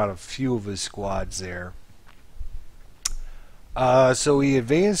wiped out a few of his squads there. So he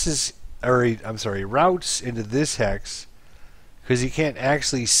advances, or I'm sorry, he routes into this hex because he can't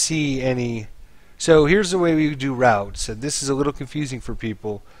actually see any. So here's the way we do routes, and this is a little confusing for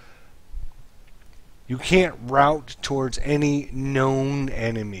people. You can't route towards any known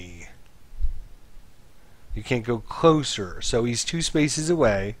enemy. You can't go closer. So he's 2 spaces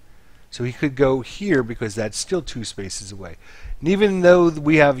away. So he could go here because that's still 2 spaces away. And even though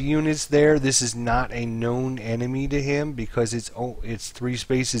we have units there, this is not a known enemy to him because it's 3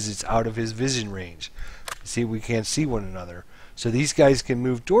 spaces. It's out of his vision range. See, we can't see one another. So these guys can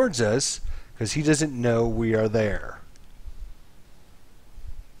move towards us because he doesn't know we are there.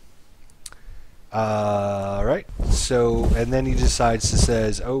 Right. So, and then he decides to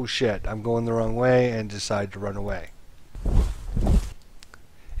says, "Oh shit, I'm going the wrong way," and decide to run away.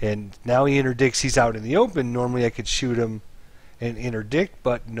 And now he interdicts. He's out in the open. Normally, I could shoot him and interdict,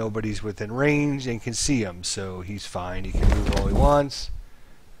 but nobody's within range and can see him, so he's fine. He can move all he wants,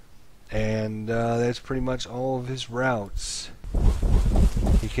 and that's pretty much all of his routes.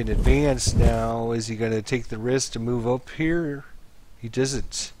 He can advance now. Is he going to take the risk to move up here? He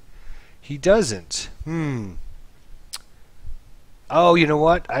doesn't. He doesn't. Oh, you know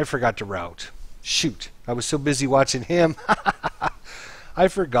what? I forgot to route. Shoot. I was so busy watching him. I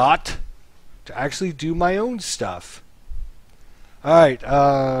forgot to actually do my own stuff. Alright,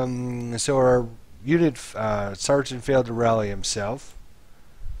 so our unit sergeant failed to rally himself.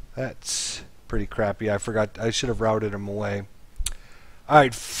 That's pretty crappy. I forgot. I should have routed him away. All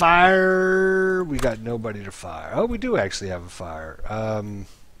right, fire. We got nobody to fire. Oh, we do actually have a fire.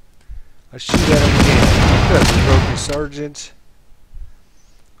 Let's shoot at him again. Good, broken sergeant.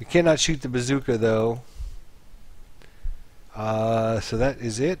 We cannot shoot the bazooka though. So that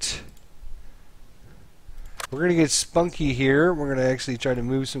is it. We're gonna get spunky here. We're gonna actually try to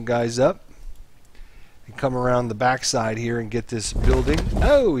move some guys up and come around the backside here and get this building.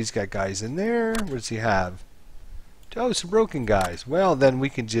 Oh, he's got guys in there. What does he have? Oh, some broken guys. Well, then we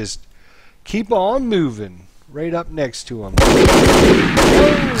can just keep on moving right up next to him.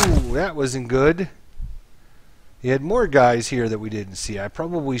 Oh, that wasn't good. He had more guys here that we didn't see. I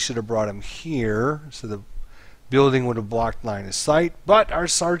probably should have brought him here so the building would have blocked line of sight. But our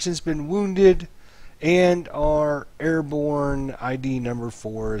sergeant's been wounded and our airborne ID number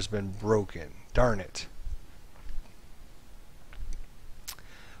 4 has been broken. Darn it.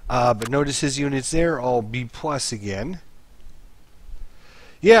 But notice his units there, all B+ again.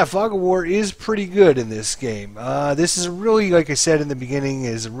 Yeah, Fog of War is pretty good in this game. This is really, like I said in the beginning,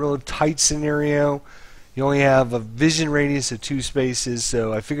 is a real tight scenario. You only have a vision radius of 2 spaces,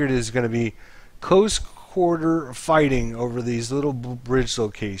 so I figured it was going to be close quarter fighting over these little bridge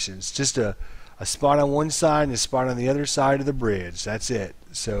locations. Just a spot on one side and a spot on the other side of the bridge. That's it.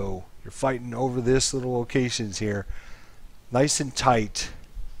 So you're fighting over this little locations here. Nice and tight.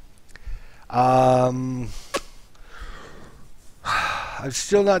 I'm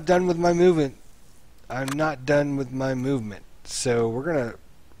still not done with my movement. I'm not done with my movement. So we're gonna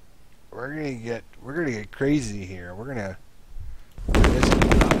get crazy here. We're gonna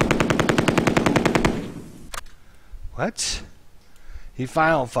what? He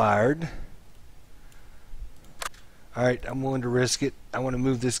final fired. Alright, I'm willing to risk it. I want to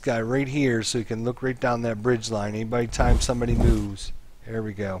move this guy right here so he can look right down that bridge line any time somebody moves. There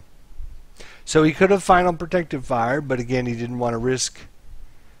we go. So he could have final protective fire, but again he didn't want to risk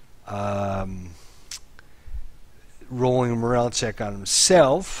rolling a morale check on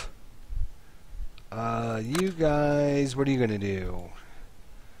himself. You guys, what are you going to do?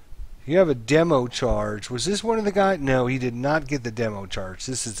 You have a demo charge. Was this one of the guys? No, he did not get the demo charge.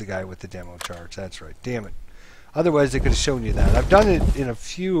 This is the guy with the demo charge. That's right. Damn it. Otherwise, they could have shown you that. I've done it in a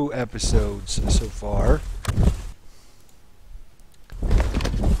few episodes so far.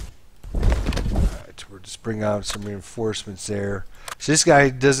 Alright, we'll just bring out some reinforcements there. So this guy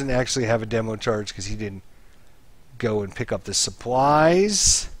doesn't actually have a demo charge because he didn't go and pick up the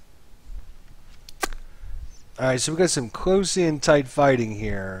supplies. Alright, so we got some close-in tight fighting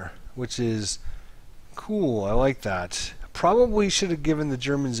here, which is cool. I like that. Probably should have given the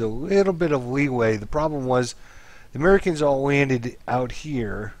Germans a little bit of leeway. The problem was the Americans all landed out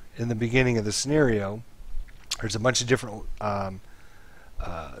here in the beginning of the scenario. There's a bunch of different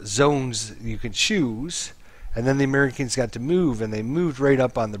zones you can choose, and then the Americans got to move, and they moved right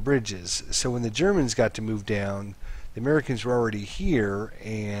up on the bridges. So when the Germans got to move down, the Americans were already here,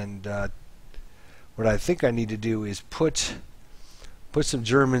 and what I think I need to do is put some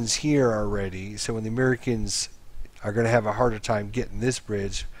Germans here already, so when the Americans are going to have a harder time getting this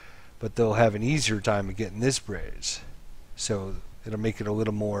bridge, but they'll have an easier time of getting this bridge. So it'll make it a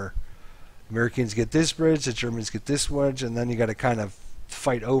little more. Americans get this bridge, the Germans get this bridge, and then you got to kind of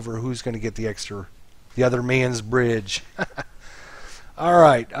fight over who's going to get the other man's bridge. All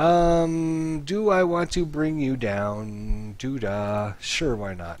right. Do I want to bring you down? Doo-dah. Sure,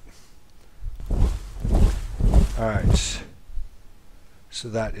 why not? All right. So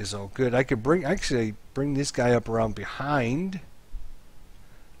that is all good. I could actually bring this guy up around behind.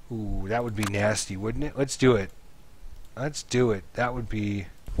 Ooh, that would be nasty, wouldn't it? Let's do it. Let's do it. That would be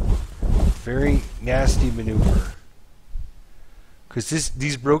very nasty maneuver. Because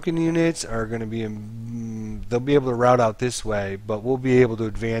these broken units are going to be, they'll be able to route out this way, but we'll be able to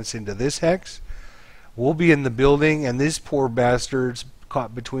advance into this hex. We'll be in the building, and these poor bastards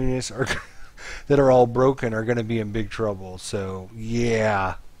caught between us are that are all broken are going to be in big trouble. So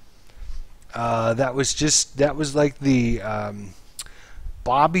yeah, that was like the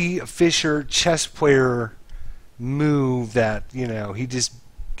Bobby Fischer chess player move that, you know, he just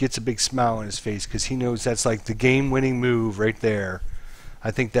gets a big smile on his face because he knows that's like the game-winning move right there.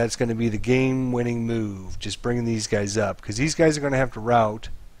 I think that's going to be the game-winning move, just bringing these guys up, because these guys are going to have to route.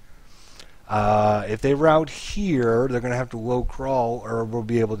 If they route here, they're going to have to low crawl, or we'll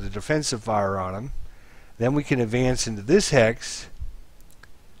be able to defensive fire on them. Then we can advance into this hex,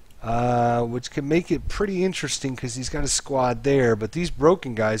 which can make it pretty interesting because he's got a squad there. But these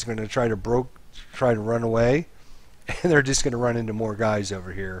broken guys are going to try to run away, and they're just going to run into more guys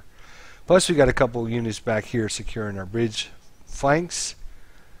over here. Plus, we got a couple units back here securing our bridge flanks.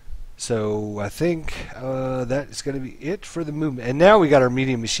 So I think that is going to be it for the movement. And now we got our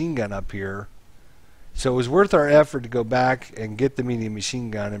medium machine gun up here. So it was worth our effort to go back and get the medium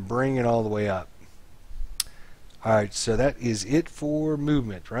machine gun and bring it all the way up. Alright, so that is it for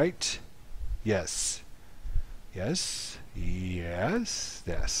movement, right? Yes. Yes. Yes.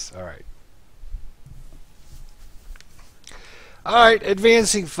 Yes. Alright. Alright,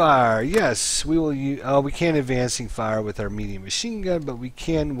 advancing fire. Yes, we will use, we can't advancing fire with our medium machine gun, but we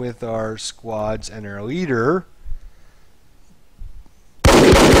can with our squads and our leader.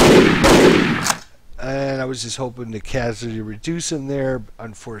 And I was just hoping to casually reduce him there.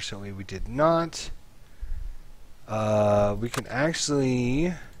 Unfortunately, we did not. We can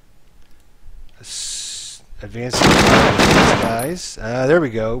actually advance these guys. There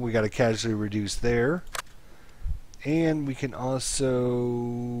we go. We got a casually reduce there. And we can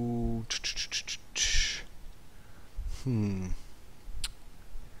also... We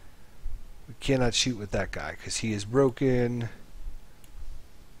cannot shoot with that guy because he is broken.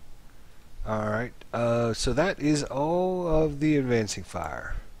 Alright, so that is all of the advancing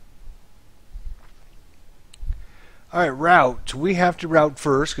fire. Alright, route. We have to route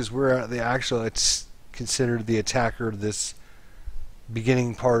first because we're the actual, it's considered the attacker of this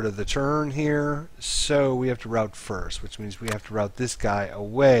beginning part of the turn here. So we have to route first, which means we have to route this guy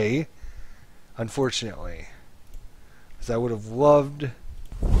away, unfortunately. Because I would have loved,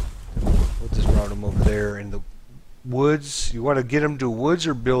 we'll just route him over there in the woods. You want to get him to woods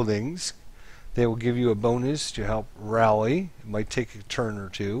or buildings. They will give you a bonus to help rally. It might take a turn or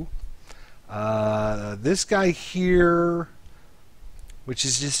two. This guy here, which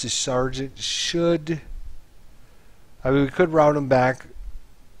is just a sergeant, should... I mean, we could route him back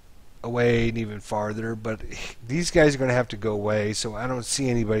away and even farther, but these guys are going to have to go away, so I don't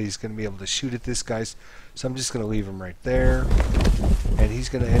see anybody who's going to be able to shoot at this guy. So I'm just going to leave him right there. And he's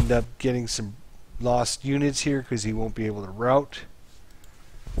going to end up getting some lost units here because he won't be able to route.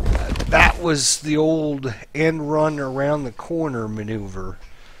 That was the old end run around the corner maneuver.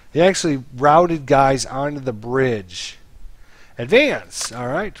 They actually routed guys onto the bridge. Advance!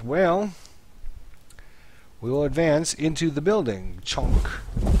 Alright, well, we will advance into the building. Chunk.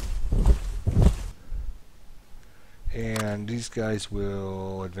 And these guys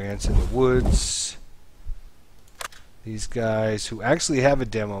will advance in the woods. These guys who actually have a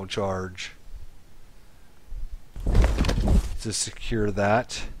demo charge to secure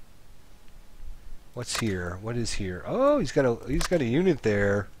that. What's here? What is here? Oh, he's got a unit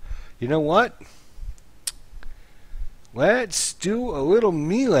there. You know what? Let's do a little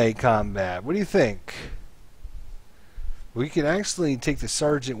melee combat. What do you think? We can actually take the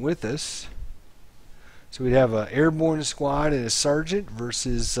sergeant with us. So we'd have an airborne squad and a sergeant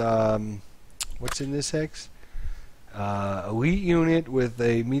versus what's in this hex? Elite unit with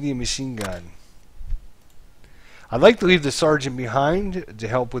a medium machine gun. I'd like to leave the sergeant behind to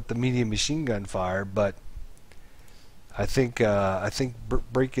help with the medium machine gun fire, but I think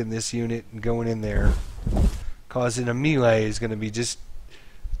breaking this unit and going in there, causing a melee, is going to be just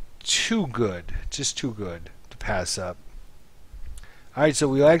too good to pass up. All right, so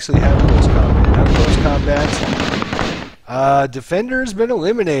we actually have close combat. Defender's been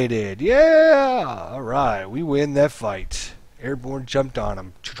eliminated. Yeah! All right, we win that fight. Airborne jumped on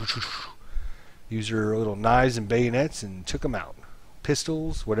him. Used her little knives and bayonets and took them out.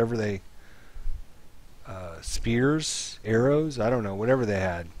 Pistols, whatever they... spears, arrows, I don't know, whatever they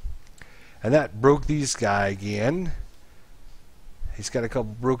had. And that broke these guy again. He's got a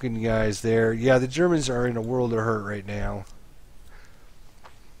couple broken guys there. Yeah, the Germans are in a world of hurt right now.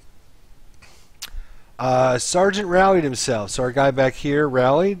 Sergeant rallied himself. So our guy back here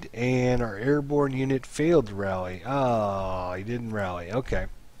rallied, and our airborne unit failed to rally. Oh, he didn't rally. Okay.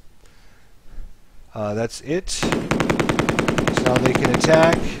 That's it. So now they can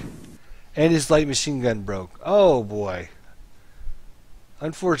attack. And his light machine gun broke. Oh boy.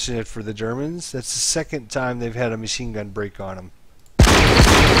 Unfortunate for the Germans. That's the second time they've had a machine gun break on them.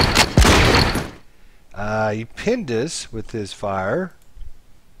 He pinned us with his fire.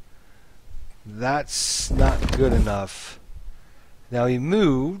 That's not good enough. Now he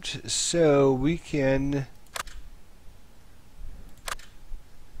moved, so we can...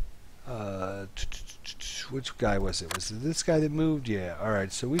 which guy was it? Was it this guy that moved? Yeah.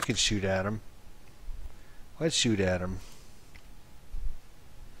 Alright, so we could shoot at him. Let's shoot at him.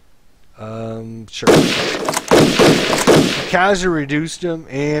 Sure. Casually reduced him,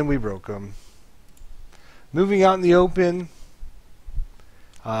 and we broke him. Moving out in the open,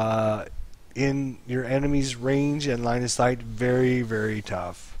 in your enemy's range and line of sight, very, very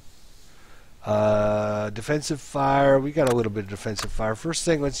tough. Defensive fire. We got a little bit of defensive fire. First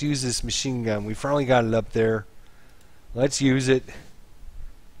thing, let's use this machine gun. We finally got it up there. Let's use it.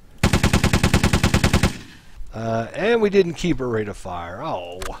 And we didn't keep a rate of fire.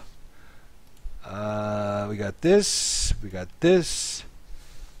 Oh. We got this. We got this.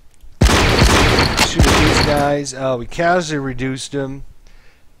 Shoot at these guys. Oh, we casually reduced him.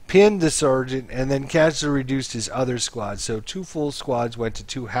 Pinned the sergeant, and then casually reduced his other squad. So 2 full squads went to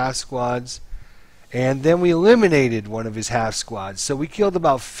 2 half squads. And then we eliminated one of his half squads. So we killed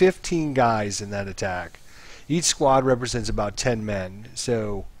about 15 guys in that attack. Each squad represents about 10 men.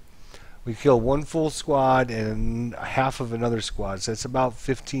 So we killed 1 full squad and half of another squad. So that's about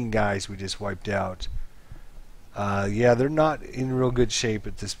 15 guys we just wiped out. Yeah, they're not in real good shape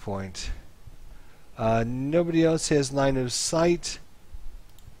at this point. Nobody else has line of sight.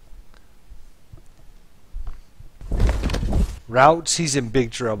 Routes, he's in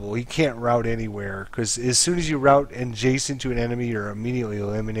big trouble. He can't route anywhere because as soon as you route adjacent to an enemy, you're immediately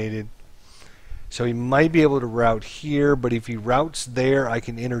eliminated. So he might be able to route here, but if he routes there, I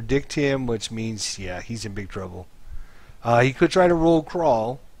can interdict him, which means, yeah, he's in big trouble. He could try to roll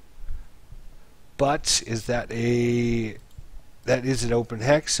crawl, but that is an open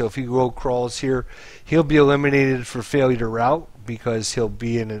hex. So if he roll crawls here, he'll be eliminated for failure to route because he'll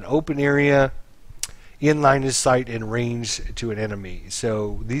be in an open area, in line of sight and range to an enemy.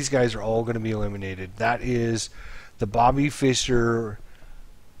 So these guys are all going to be eliminated. That is the Bobby Fischer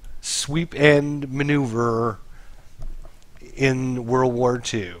sweep end maneuver in World War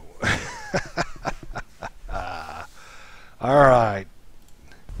II. Alright.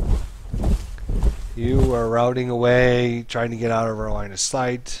 You are routing away, trying to get out of our line of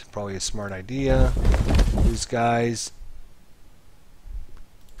sight. Probably a smart idea. These guys.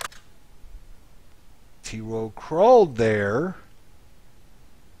 T-Row crawled there.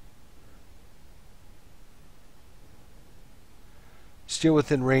 Still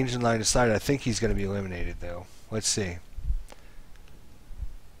within range and line of sight. I think he's going to be eliminated, though. Let's see.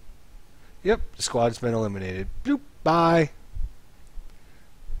 Yep, the squad's been eliminated. Bloop, bye.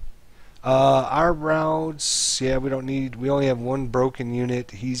 Our routes, yeah, we don't need. We only have 1 broken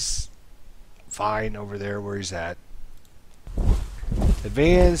unit. He's fine over there where he's at.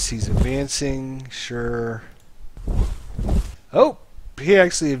 Advance, he's advancing, sure. Oh, he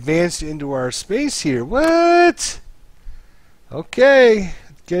actually advanced into our space here. What? Okay,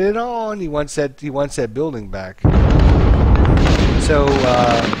 get it on. He wants that building back. So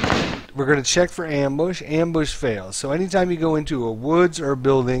we're going to check for ambush. Ambush fails. So anytime you go into a woods or a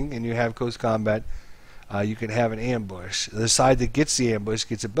building and you have close combat, you can have an ambush. The side that gets the ambush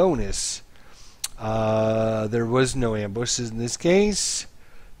gets a bonus. There was no ambushes in this case.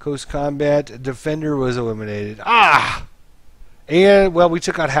 Close combat. Defender was eliminated. Ah! And, well, we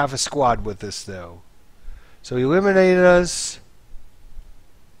took out half a squad with this, though. So he eliminated us.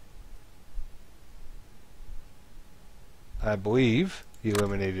 I believe he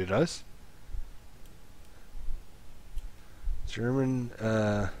eliminated us. German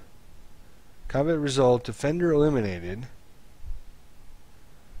combat result. Defender eliminated.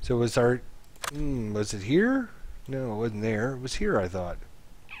 So was our... was it here? No, it wasn't there. It was here, I thought.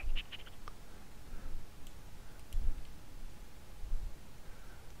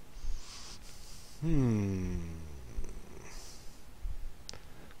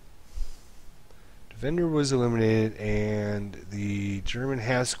 Defender was eliminated, and the German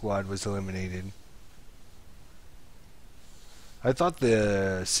half squad was eliminated. I thought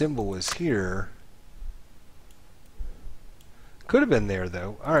the symbol was here. Could have been there,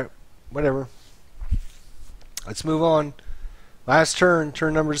 though. Alright, whatever. Let's move on. Last turn,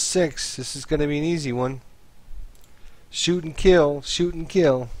 turn number 6. This is going to be an easy one. Shoot and kill, shoot and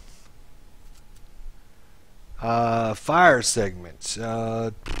kill. Fire segments.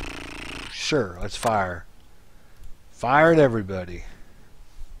 Sure, let's fire. Fire at everybody.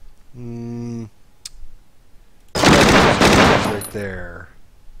 Right there.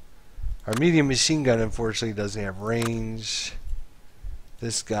 Our medium machine gun, unfortunately, doesn't have range.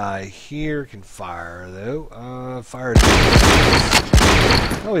 This guy here can fire, though. Fire.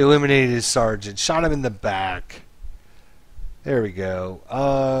 Oh, he eliminated his sergeant. Shot him in the back. There we go.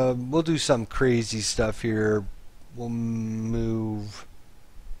 We'll do some crazy stuff here. We'll move.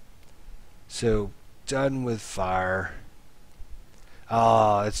 So, done with fire.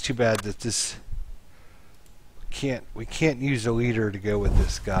 Ah, it's too bad that this we can't use a leader to go with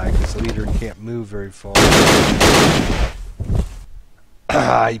this guy because the leader can't move very far.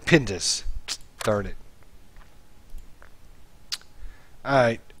 He pinned us. Darn it.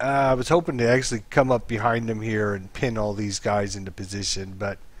 Alright, I was hoping to actually come up behind him here and pin all these guys into position,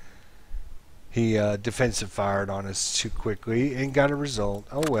 but He defensive fired on us too quickly and got a result.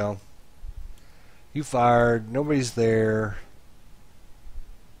 Oh well. You fired. Nobody's there.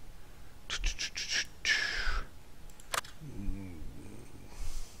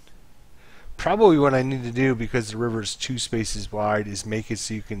 Probably what I need to do, because the river is 2 spaces wide, is make it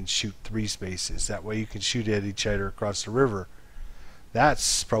so you can shoot 3 spaces. That way you can shoot at each other across the river.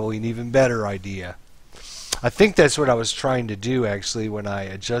 That's probably an even better idea. I think that's what I was trying to do actually when I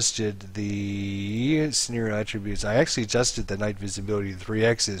adjusted the scenario attributes. I actually adjusted the night visibility to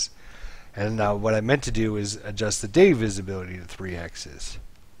 3x's. And what I meant to do is adjust the day visibility to 3x's.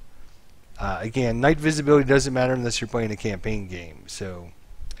 Again, night visibility doesn't matter unless you're playing a campaign game. So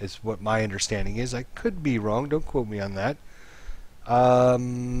it's what my understanding is. I could be wrong. Don't quote me on that. I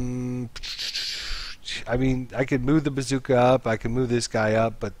mean, I could move the bazooka up. I can move this guy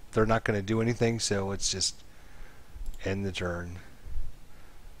up, but they're not going to do anything. So let's just end the turn.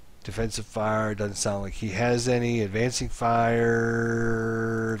 Defensive fire doesn't sound like he has any. Advancing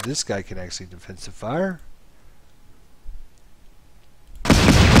fire. This guy can actually defensive fire.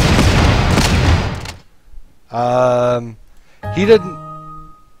 He didn't.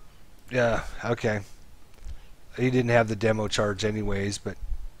 Yeah, okay. He didn't have the demo charge anyways, but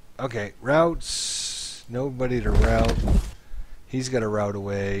okay. Routes. Nobody to route. He's got a route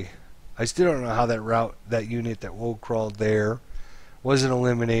away. I still don't know how that unit that wool crawled there wasn't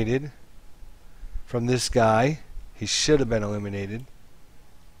eliminated from this guy. He should have been eliminated.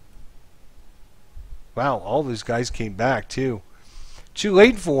 Wow, all those guys came back too. Too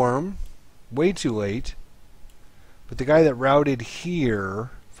late for him. Way too late. But the guy that routed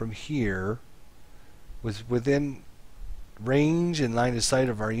here, from here, was within range and line of sight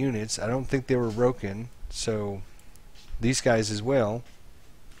of our units. I don't think they were broken. So, these guys as well.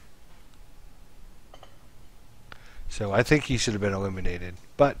 So I think he should have been eliminated.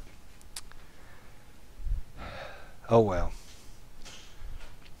 But, oh well.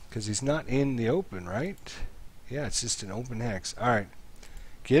 Because he's not in the open, right? Yeah, it's just an open hex. Alright.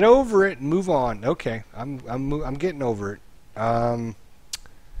 Get over it and move on. Okay, I'm getting over it.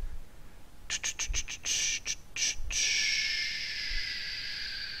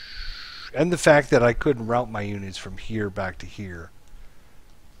 And the fact that I couldn't route my units from here back to here.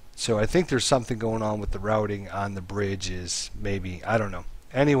 So I think there's something going on with the routing on the bridges, maybe. I don't know.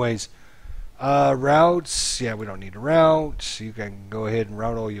 Anyways, routes. Yeah, we don't need a route. You can go ahead and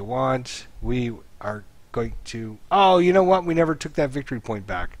route all you want. We are going to... Oh, you know what? We never took that victory point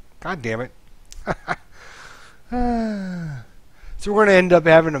back. God damn it. So we're going to end up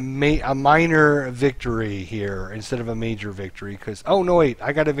having a minor victory here instead of a major victory. Because, oh, no, wait.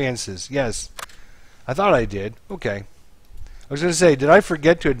 I got advances. Yes. I thought I did. Okay. I was going to say, did I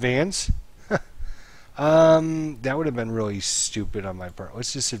forget to advance? That would have been really stupid on my part.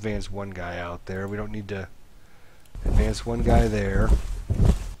 Let's just advance one guy out there. We don't need to advance one guy there.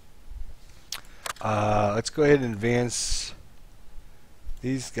 Let's go ahead and advance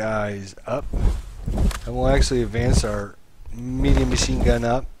these guys up. And we'll actually advance our medium machine gun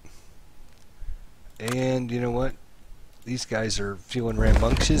up. And you know what? These guys are feeling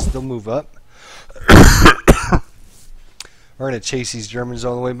rambunctious. They'll move up. We're going to chase these Germans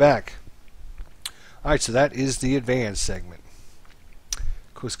all the way back. Alright, so that is the advanced segment.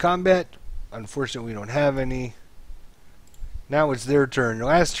 Close combat. Unfortunately, we don't have any. Now it's their turn. The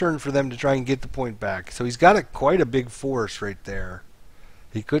last turn for them to try and get the point back. So he's got quite a big force right there.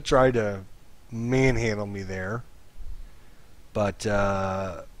 He could try to manhandle me there. But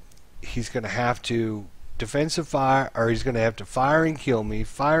he's going to have to defensive fire, or he's going to have to fire and kill me,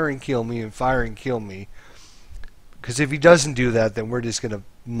 fire and kill me, and fire and kill me. Because if he doesn't do that, then we're just going to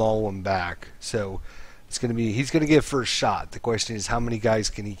maul him back. So it's going to be, he's going to get first shot. The question is, how many guys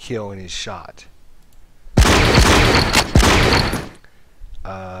can he kill in his shot?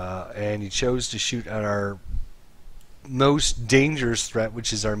 And he chose to shoot at our most dangerous threat,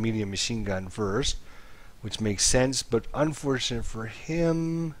 which is our medium machine gun first, which makes sense. But unfortunate for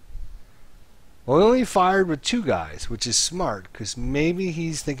him, well, he only fired with 2 guys, which is smart, because maybe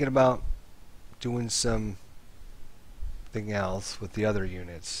he's thinking about doing something else with the other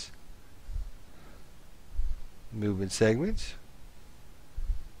units. Movement segments.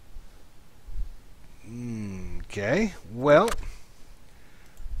 Okay, well,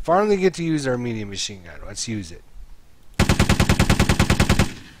 finally get to use our medium machine gun. Let's use it.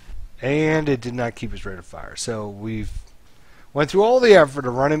 And it did not keep his rate of fire. So we've went through all the effort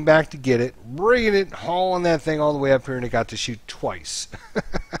of running back to get it, bringing it, hauling that thing all the way up here, and it got to shoot twice.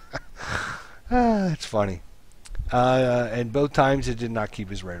 That's funny. And both times it did not keep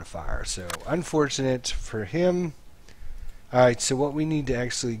his rate of fire. So unfortunate for him. Alright, so what we need to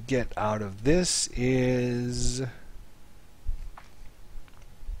actually get out of this is...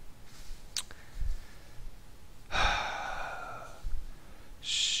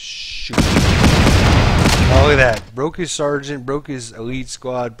 shoot. Oh, look at that. Broke his sergeant, broke his elite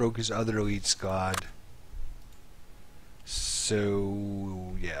squad, broke his other elite squad.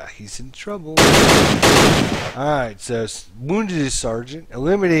 So, yeah, he's in trouble. Alright, so wounded his sergeant,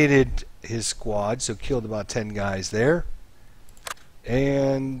 eliminated his squad, so killed about 10 guys there.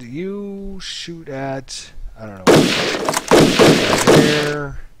 And you shoot at, I don't know,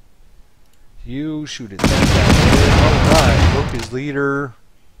 there. You shoot at that guy there. Alright, broke his leader.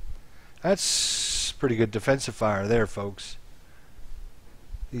 That's pretty good defensive fire there, folks.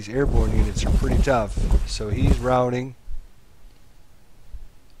 These airborne units are pretty tough. So he's routing.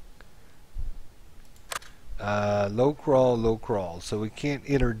 Low crawl, so we can't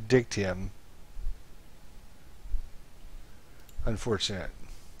interdict him. Unfortunate.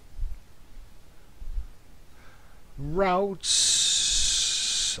 Routes.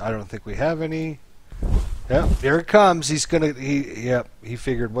 I don't think we have any. Yep, there it comes. He's gonna. He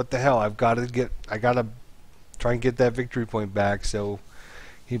figured, what the hell? I gotta try and get that victory point back. So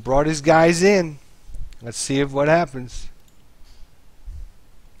he brought his guys in. Let's see what happens.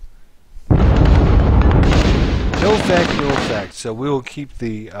 No effect, no effect. So we will keep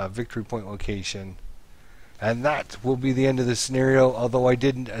the victory point location. And that will be the end of the scenario. Although I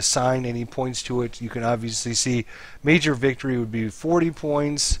didn't assign any points to it, you can obviously see major victory would be 40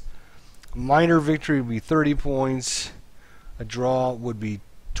 points. Minor victory would be 30 points. A draw would be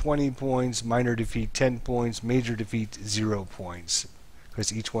 20 points. Minor defeat 10 points. Major defeat 0 points.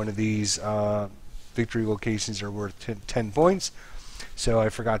 Because each one of these victory locations are worth 10 points. So I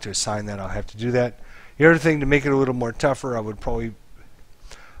forgot to assign that. I'll have to do that. The other thing, to make it a little more tougher, I would probably...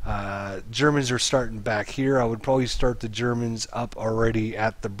 Germans are starting back here. I would probably start the Germans up already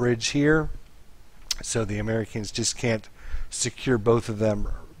at the bridge here. So the Americans just can't secure both of them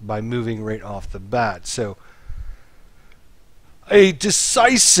by moving right off the bat. So a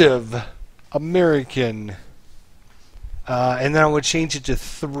decisive American... and then I would change it to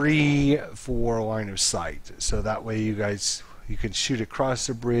 3 for line of sight. So that way you can shoot across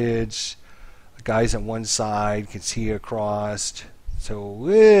the bridge. The guys on one side can see across. So a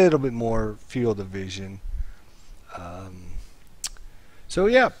little bit more field of vision. So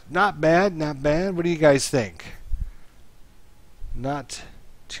yeah, not bad, not bad. What do you guys think? Not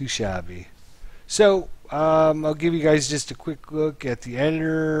too shabby. So I'll give you guys just a quick look at the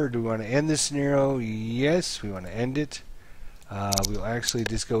editor. Do we want to end this scenario? Yes, we want to end it. We'll actually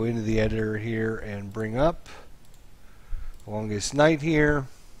just go into the editor here and bring up Longest Night here.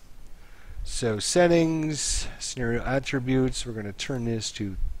 So settings, scenario attributes, we're going to turn this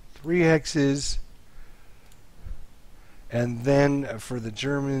to 3 hexes. And then for the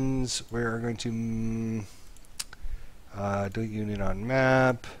Germans, we're going to delete unit on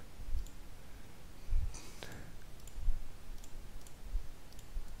map.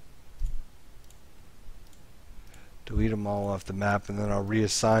 Delete them all off the map, and then I'll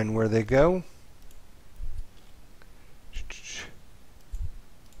reassign where they go.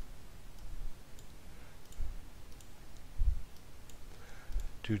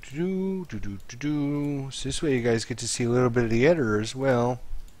 So this way you guys get to see a little bit of the editor as well.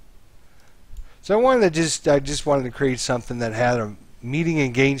 So I just wanted to create something that had a meeting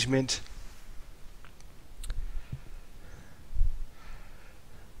engagement.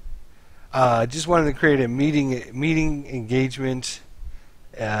 Just wanted to create a meeting engagement,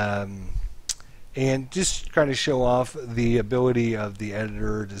 and just kind of show off the ability of the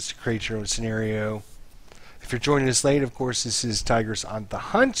editor to create your own scenario. If you're joining us late, of course, this is Tigers on the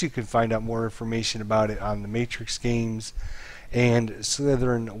Hunt. You can find out more information about it on the Matrix Games and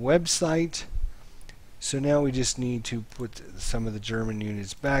Slytherin website. So now we just need to put some of the German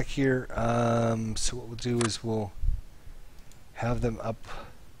units back here. So what we'll do is we'll have them up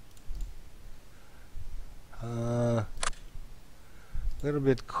a little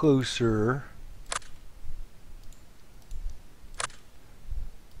bit closer.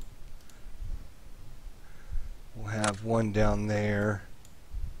 We'll have one down there.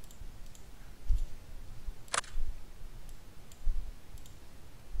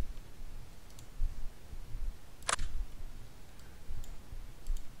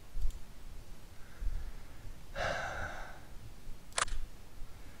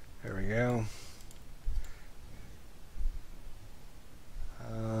 There we go.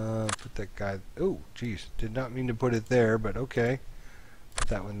 Put that guy... Oh, geez. Did not mean to put it there, but okay. Put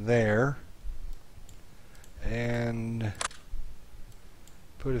that one there. And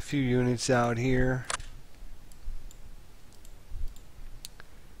put a few units out here.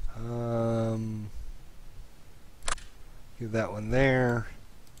 Give that one there.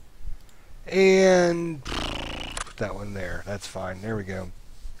 And put that one there. That's fine. There we go.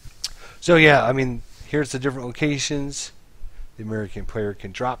 So yeah, I mean, here's the different locations the American player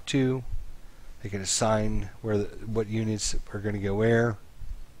can drop to. They can assign what units are going to go where.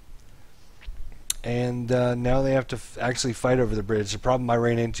 And now they have to actually fight over the bridge. The problem I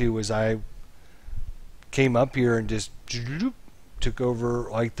ran into was I came up here and just took over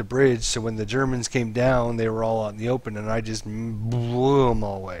like the bridge, so when the Germans came down they were all out in the open and I just blew them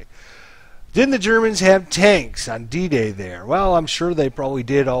all away. Didn't the Germans have tanks on D-Day there? Well, I'm sure they probably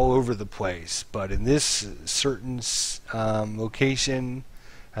did all over the place, but in this certain location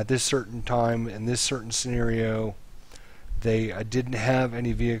at this certain time in this certain scenario they didn't have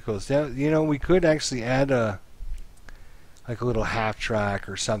any vehicles. Now, you know, we could actually add a little half track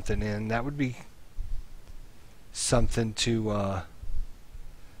or something in. That would be something to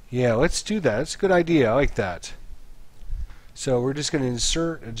yeah, let's do that. That's a good idea. I like that. So we're just going to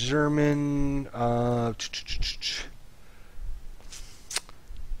insert a German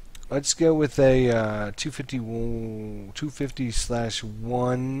let's go with a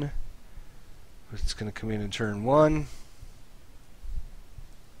 250/1. It's going to come in and turn 1.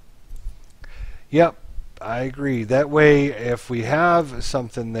 Yep, I agree. That way if we have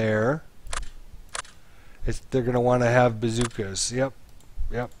something there, they're going to want to have bazookas. Yep.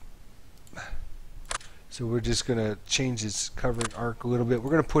 So we're just going to change his covering arc a little bit. We're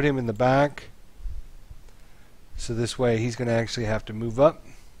going to put him in the back. So this way he's going to actually have to move up.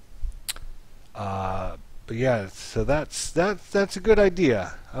 But yeah, so that's a good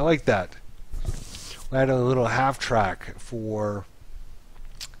idea. I like that. We'll add a little half track for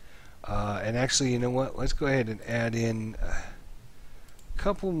and actually, you know what? Let's go ahead and add in a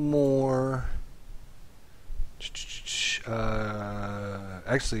couple more.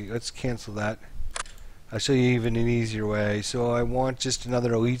 Actually, let's cancel that. I'll show you even an easier way. So I want just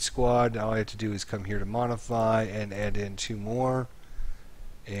another elite squad. All I have to do is come here to modify and add in 2 more.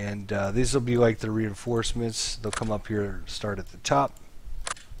 And these will be like the reinforcements. They'll come up here, start at the top.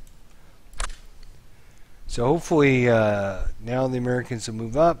 So hopefully now the Americans will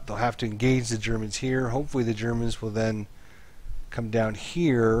move up. They'll have to engage the Germans here. Hopefully the Germans will then come down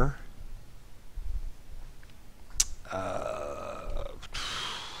here.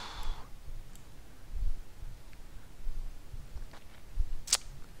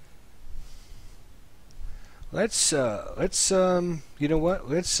 Let's you know what?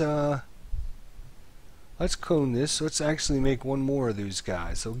 Let's clone this. Let's actually make one more of these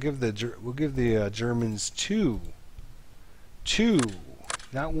guys. So we'll give the Germans two,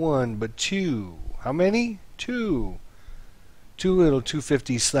 not one but 2. How many? 2. 2 little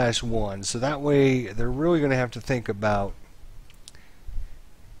 250/1. So that way they're really going to have to think about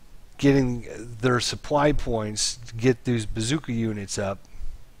getting their supply points to get those bazooka units up.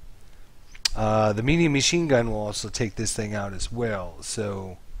 The medium machine gun will also take this thing out as well.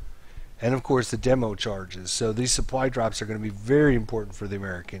 So, and of course the demo charges. So these supply drops are going to be very important for the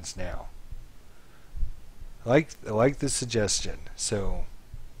Americans now. I like this suggestion. So,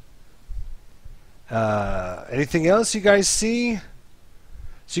 anything else you guys see?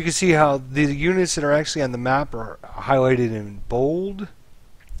 So you can see how the units that are actually on the map are highlighted in bold.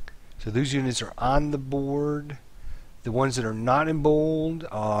 So those units are on the board. The ones that are not in bold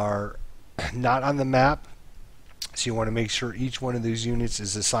are not on the map. So you want to make sure each one of those units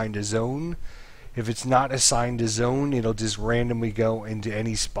is assigned a zone. If it's not assigned a zone, it'll just randomly go into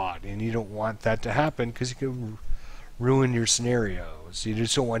any spot, and you don't want that to happen because it could ruin your scenarios. You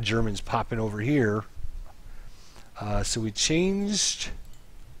just don't want Germans popping over here. So we changed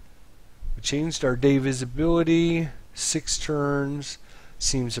our day visibility. 6 turns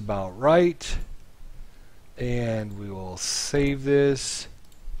seems about right, and we will save this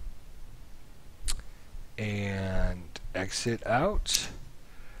and exit out.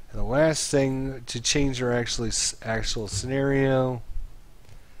 And the last thing to change our actual scenario,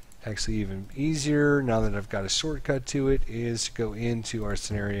 actually even easier now that I've got a shortcut to it, is to go into our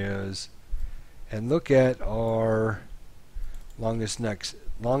scenarios and look at our longest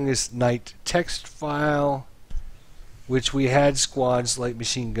night text file, which we had squads, light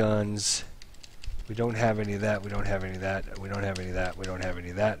machine guns. We don't have any of that, we don't have any of that, we don't have any of that, we don't have any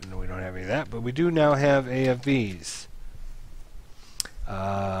of that, and we don't have any of that, but we do now have AFVs.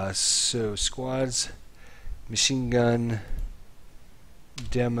 So squads, machine gun,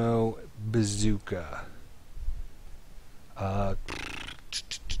 demo, bazooka.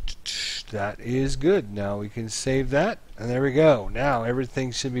 That is good. Now we can save that, and there we go. Now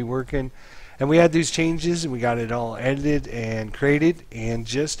everything should be working. And we had these changes, and we got it all edited and created in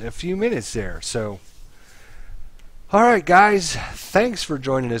just a few minutes there. So Alright guys, thanks for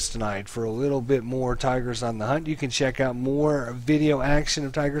joining us tonight for a little bit more Tigers on the Hunt. You can check out more video action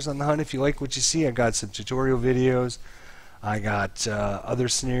of Tigers on the Hunt if you like what you see. I got some tutorial videos. I got other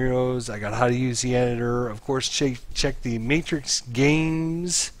scenarios. I got how to use the editor. Of course, check the Matrix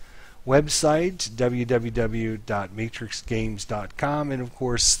Games website, www.matrixgames.com, and of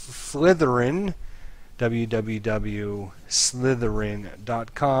course Slytherin,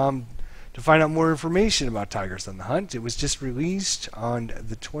 www.slytherin.com, to find out more information about Tigers on the Hunt. It was just released on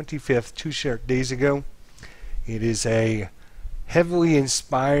the 25th, 2 short days ago. It is a heavily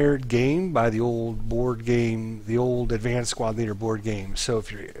inspired game by the old board game, the old Advanced Squad Leader board game. So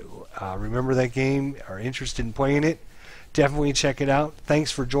if you remember that game, are interested in playing it, definitely check it out.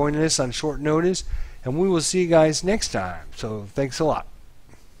 Thanks for joining us on short notice, and we will see you guys next time. So thanks a lot.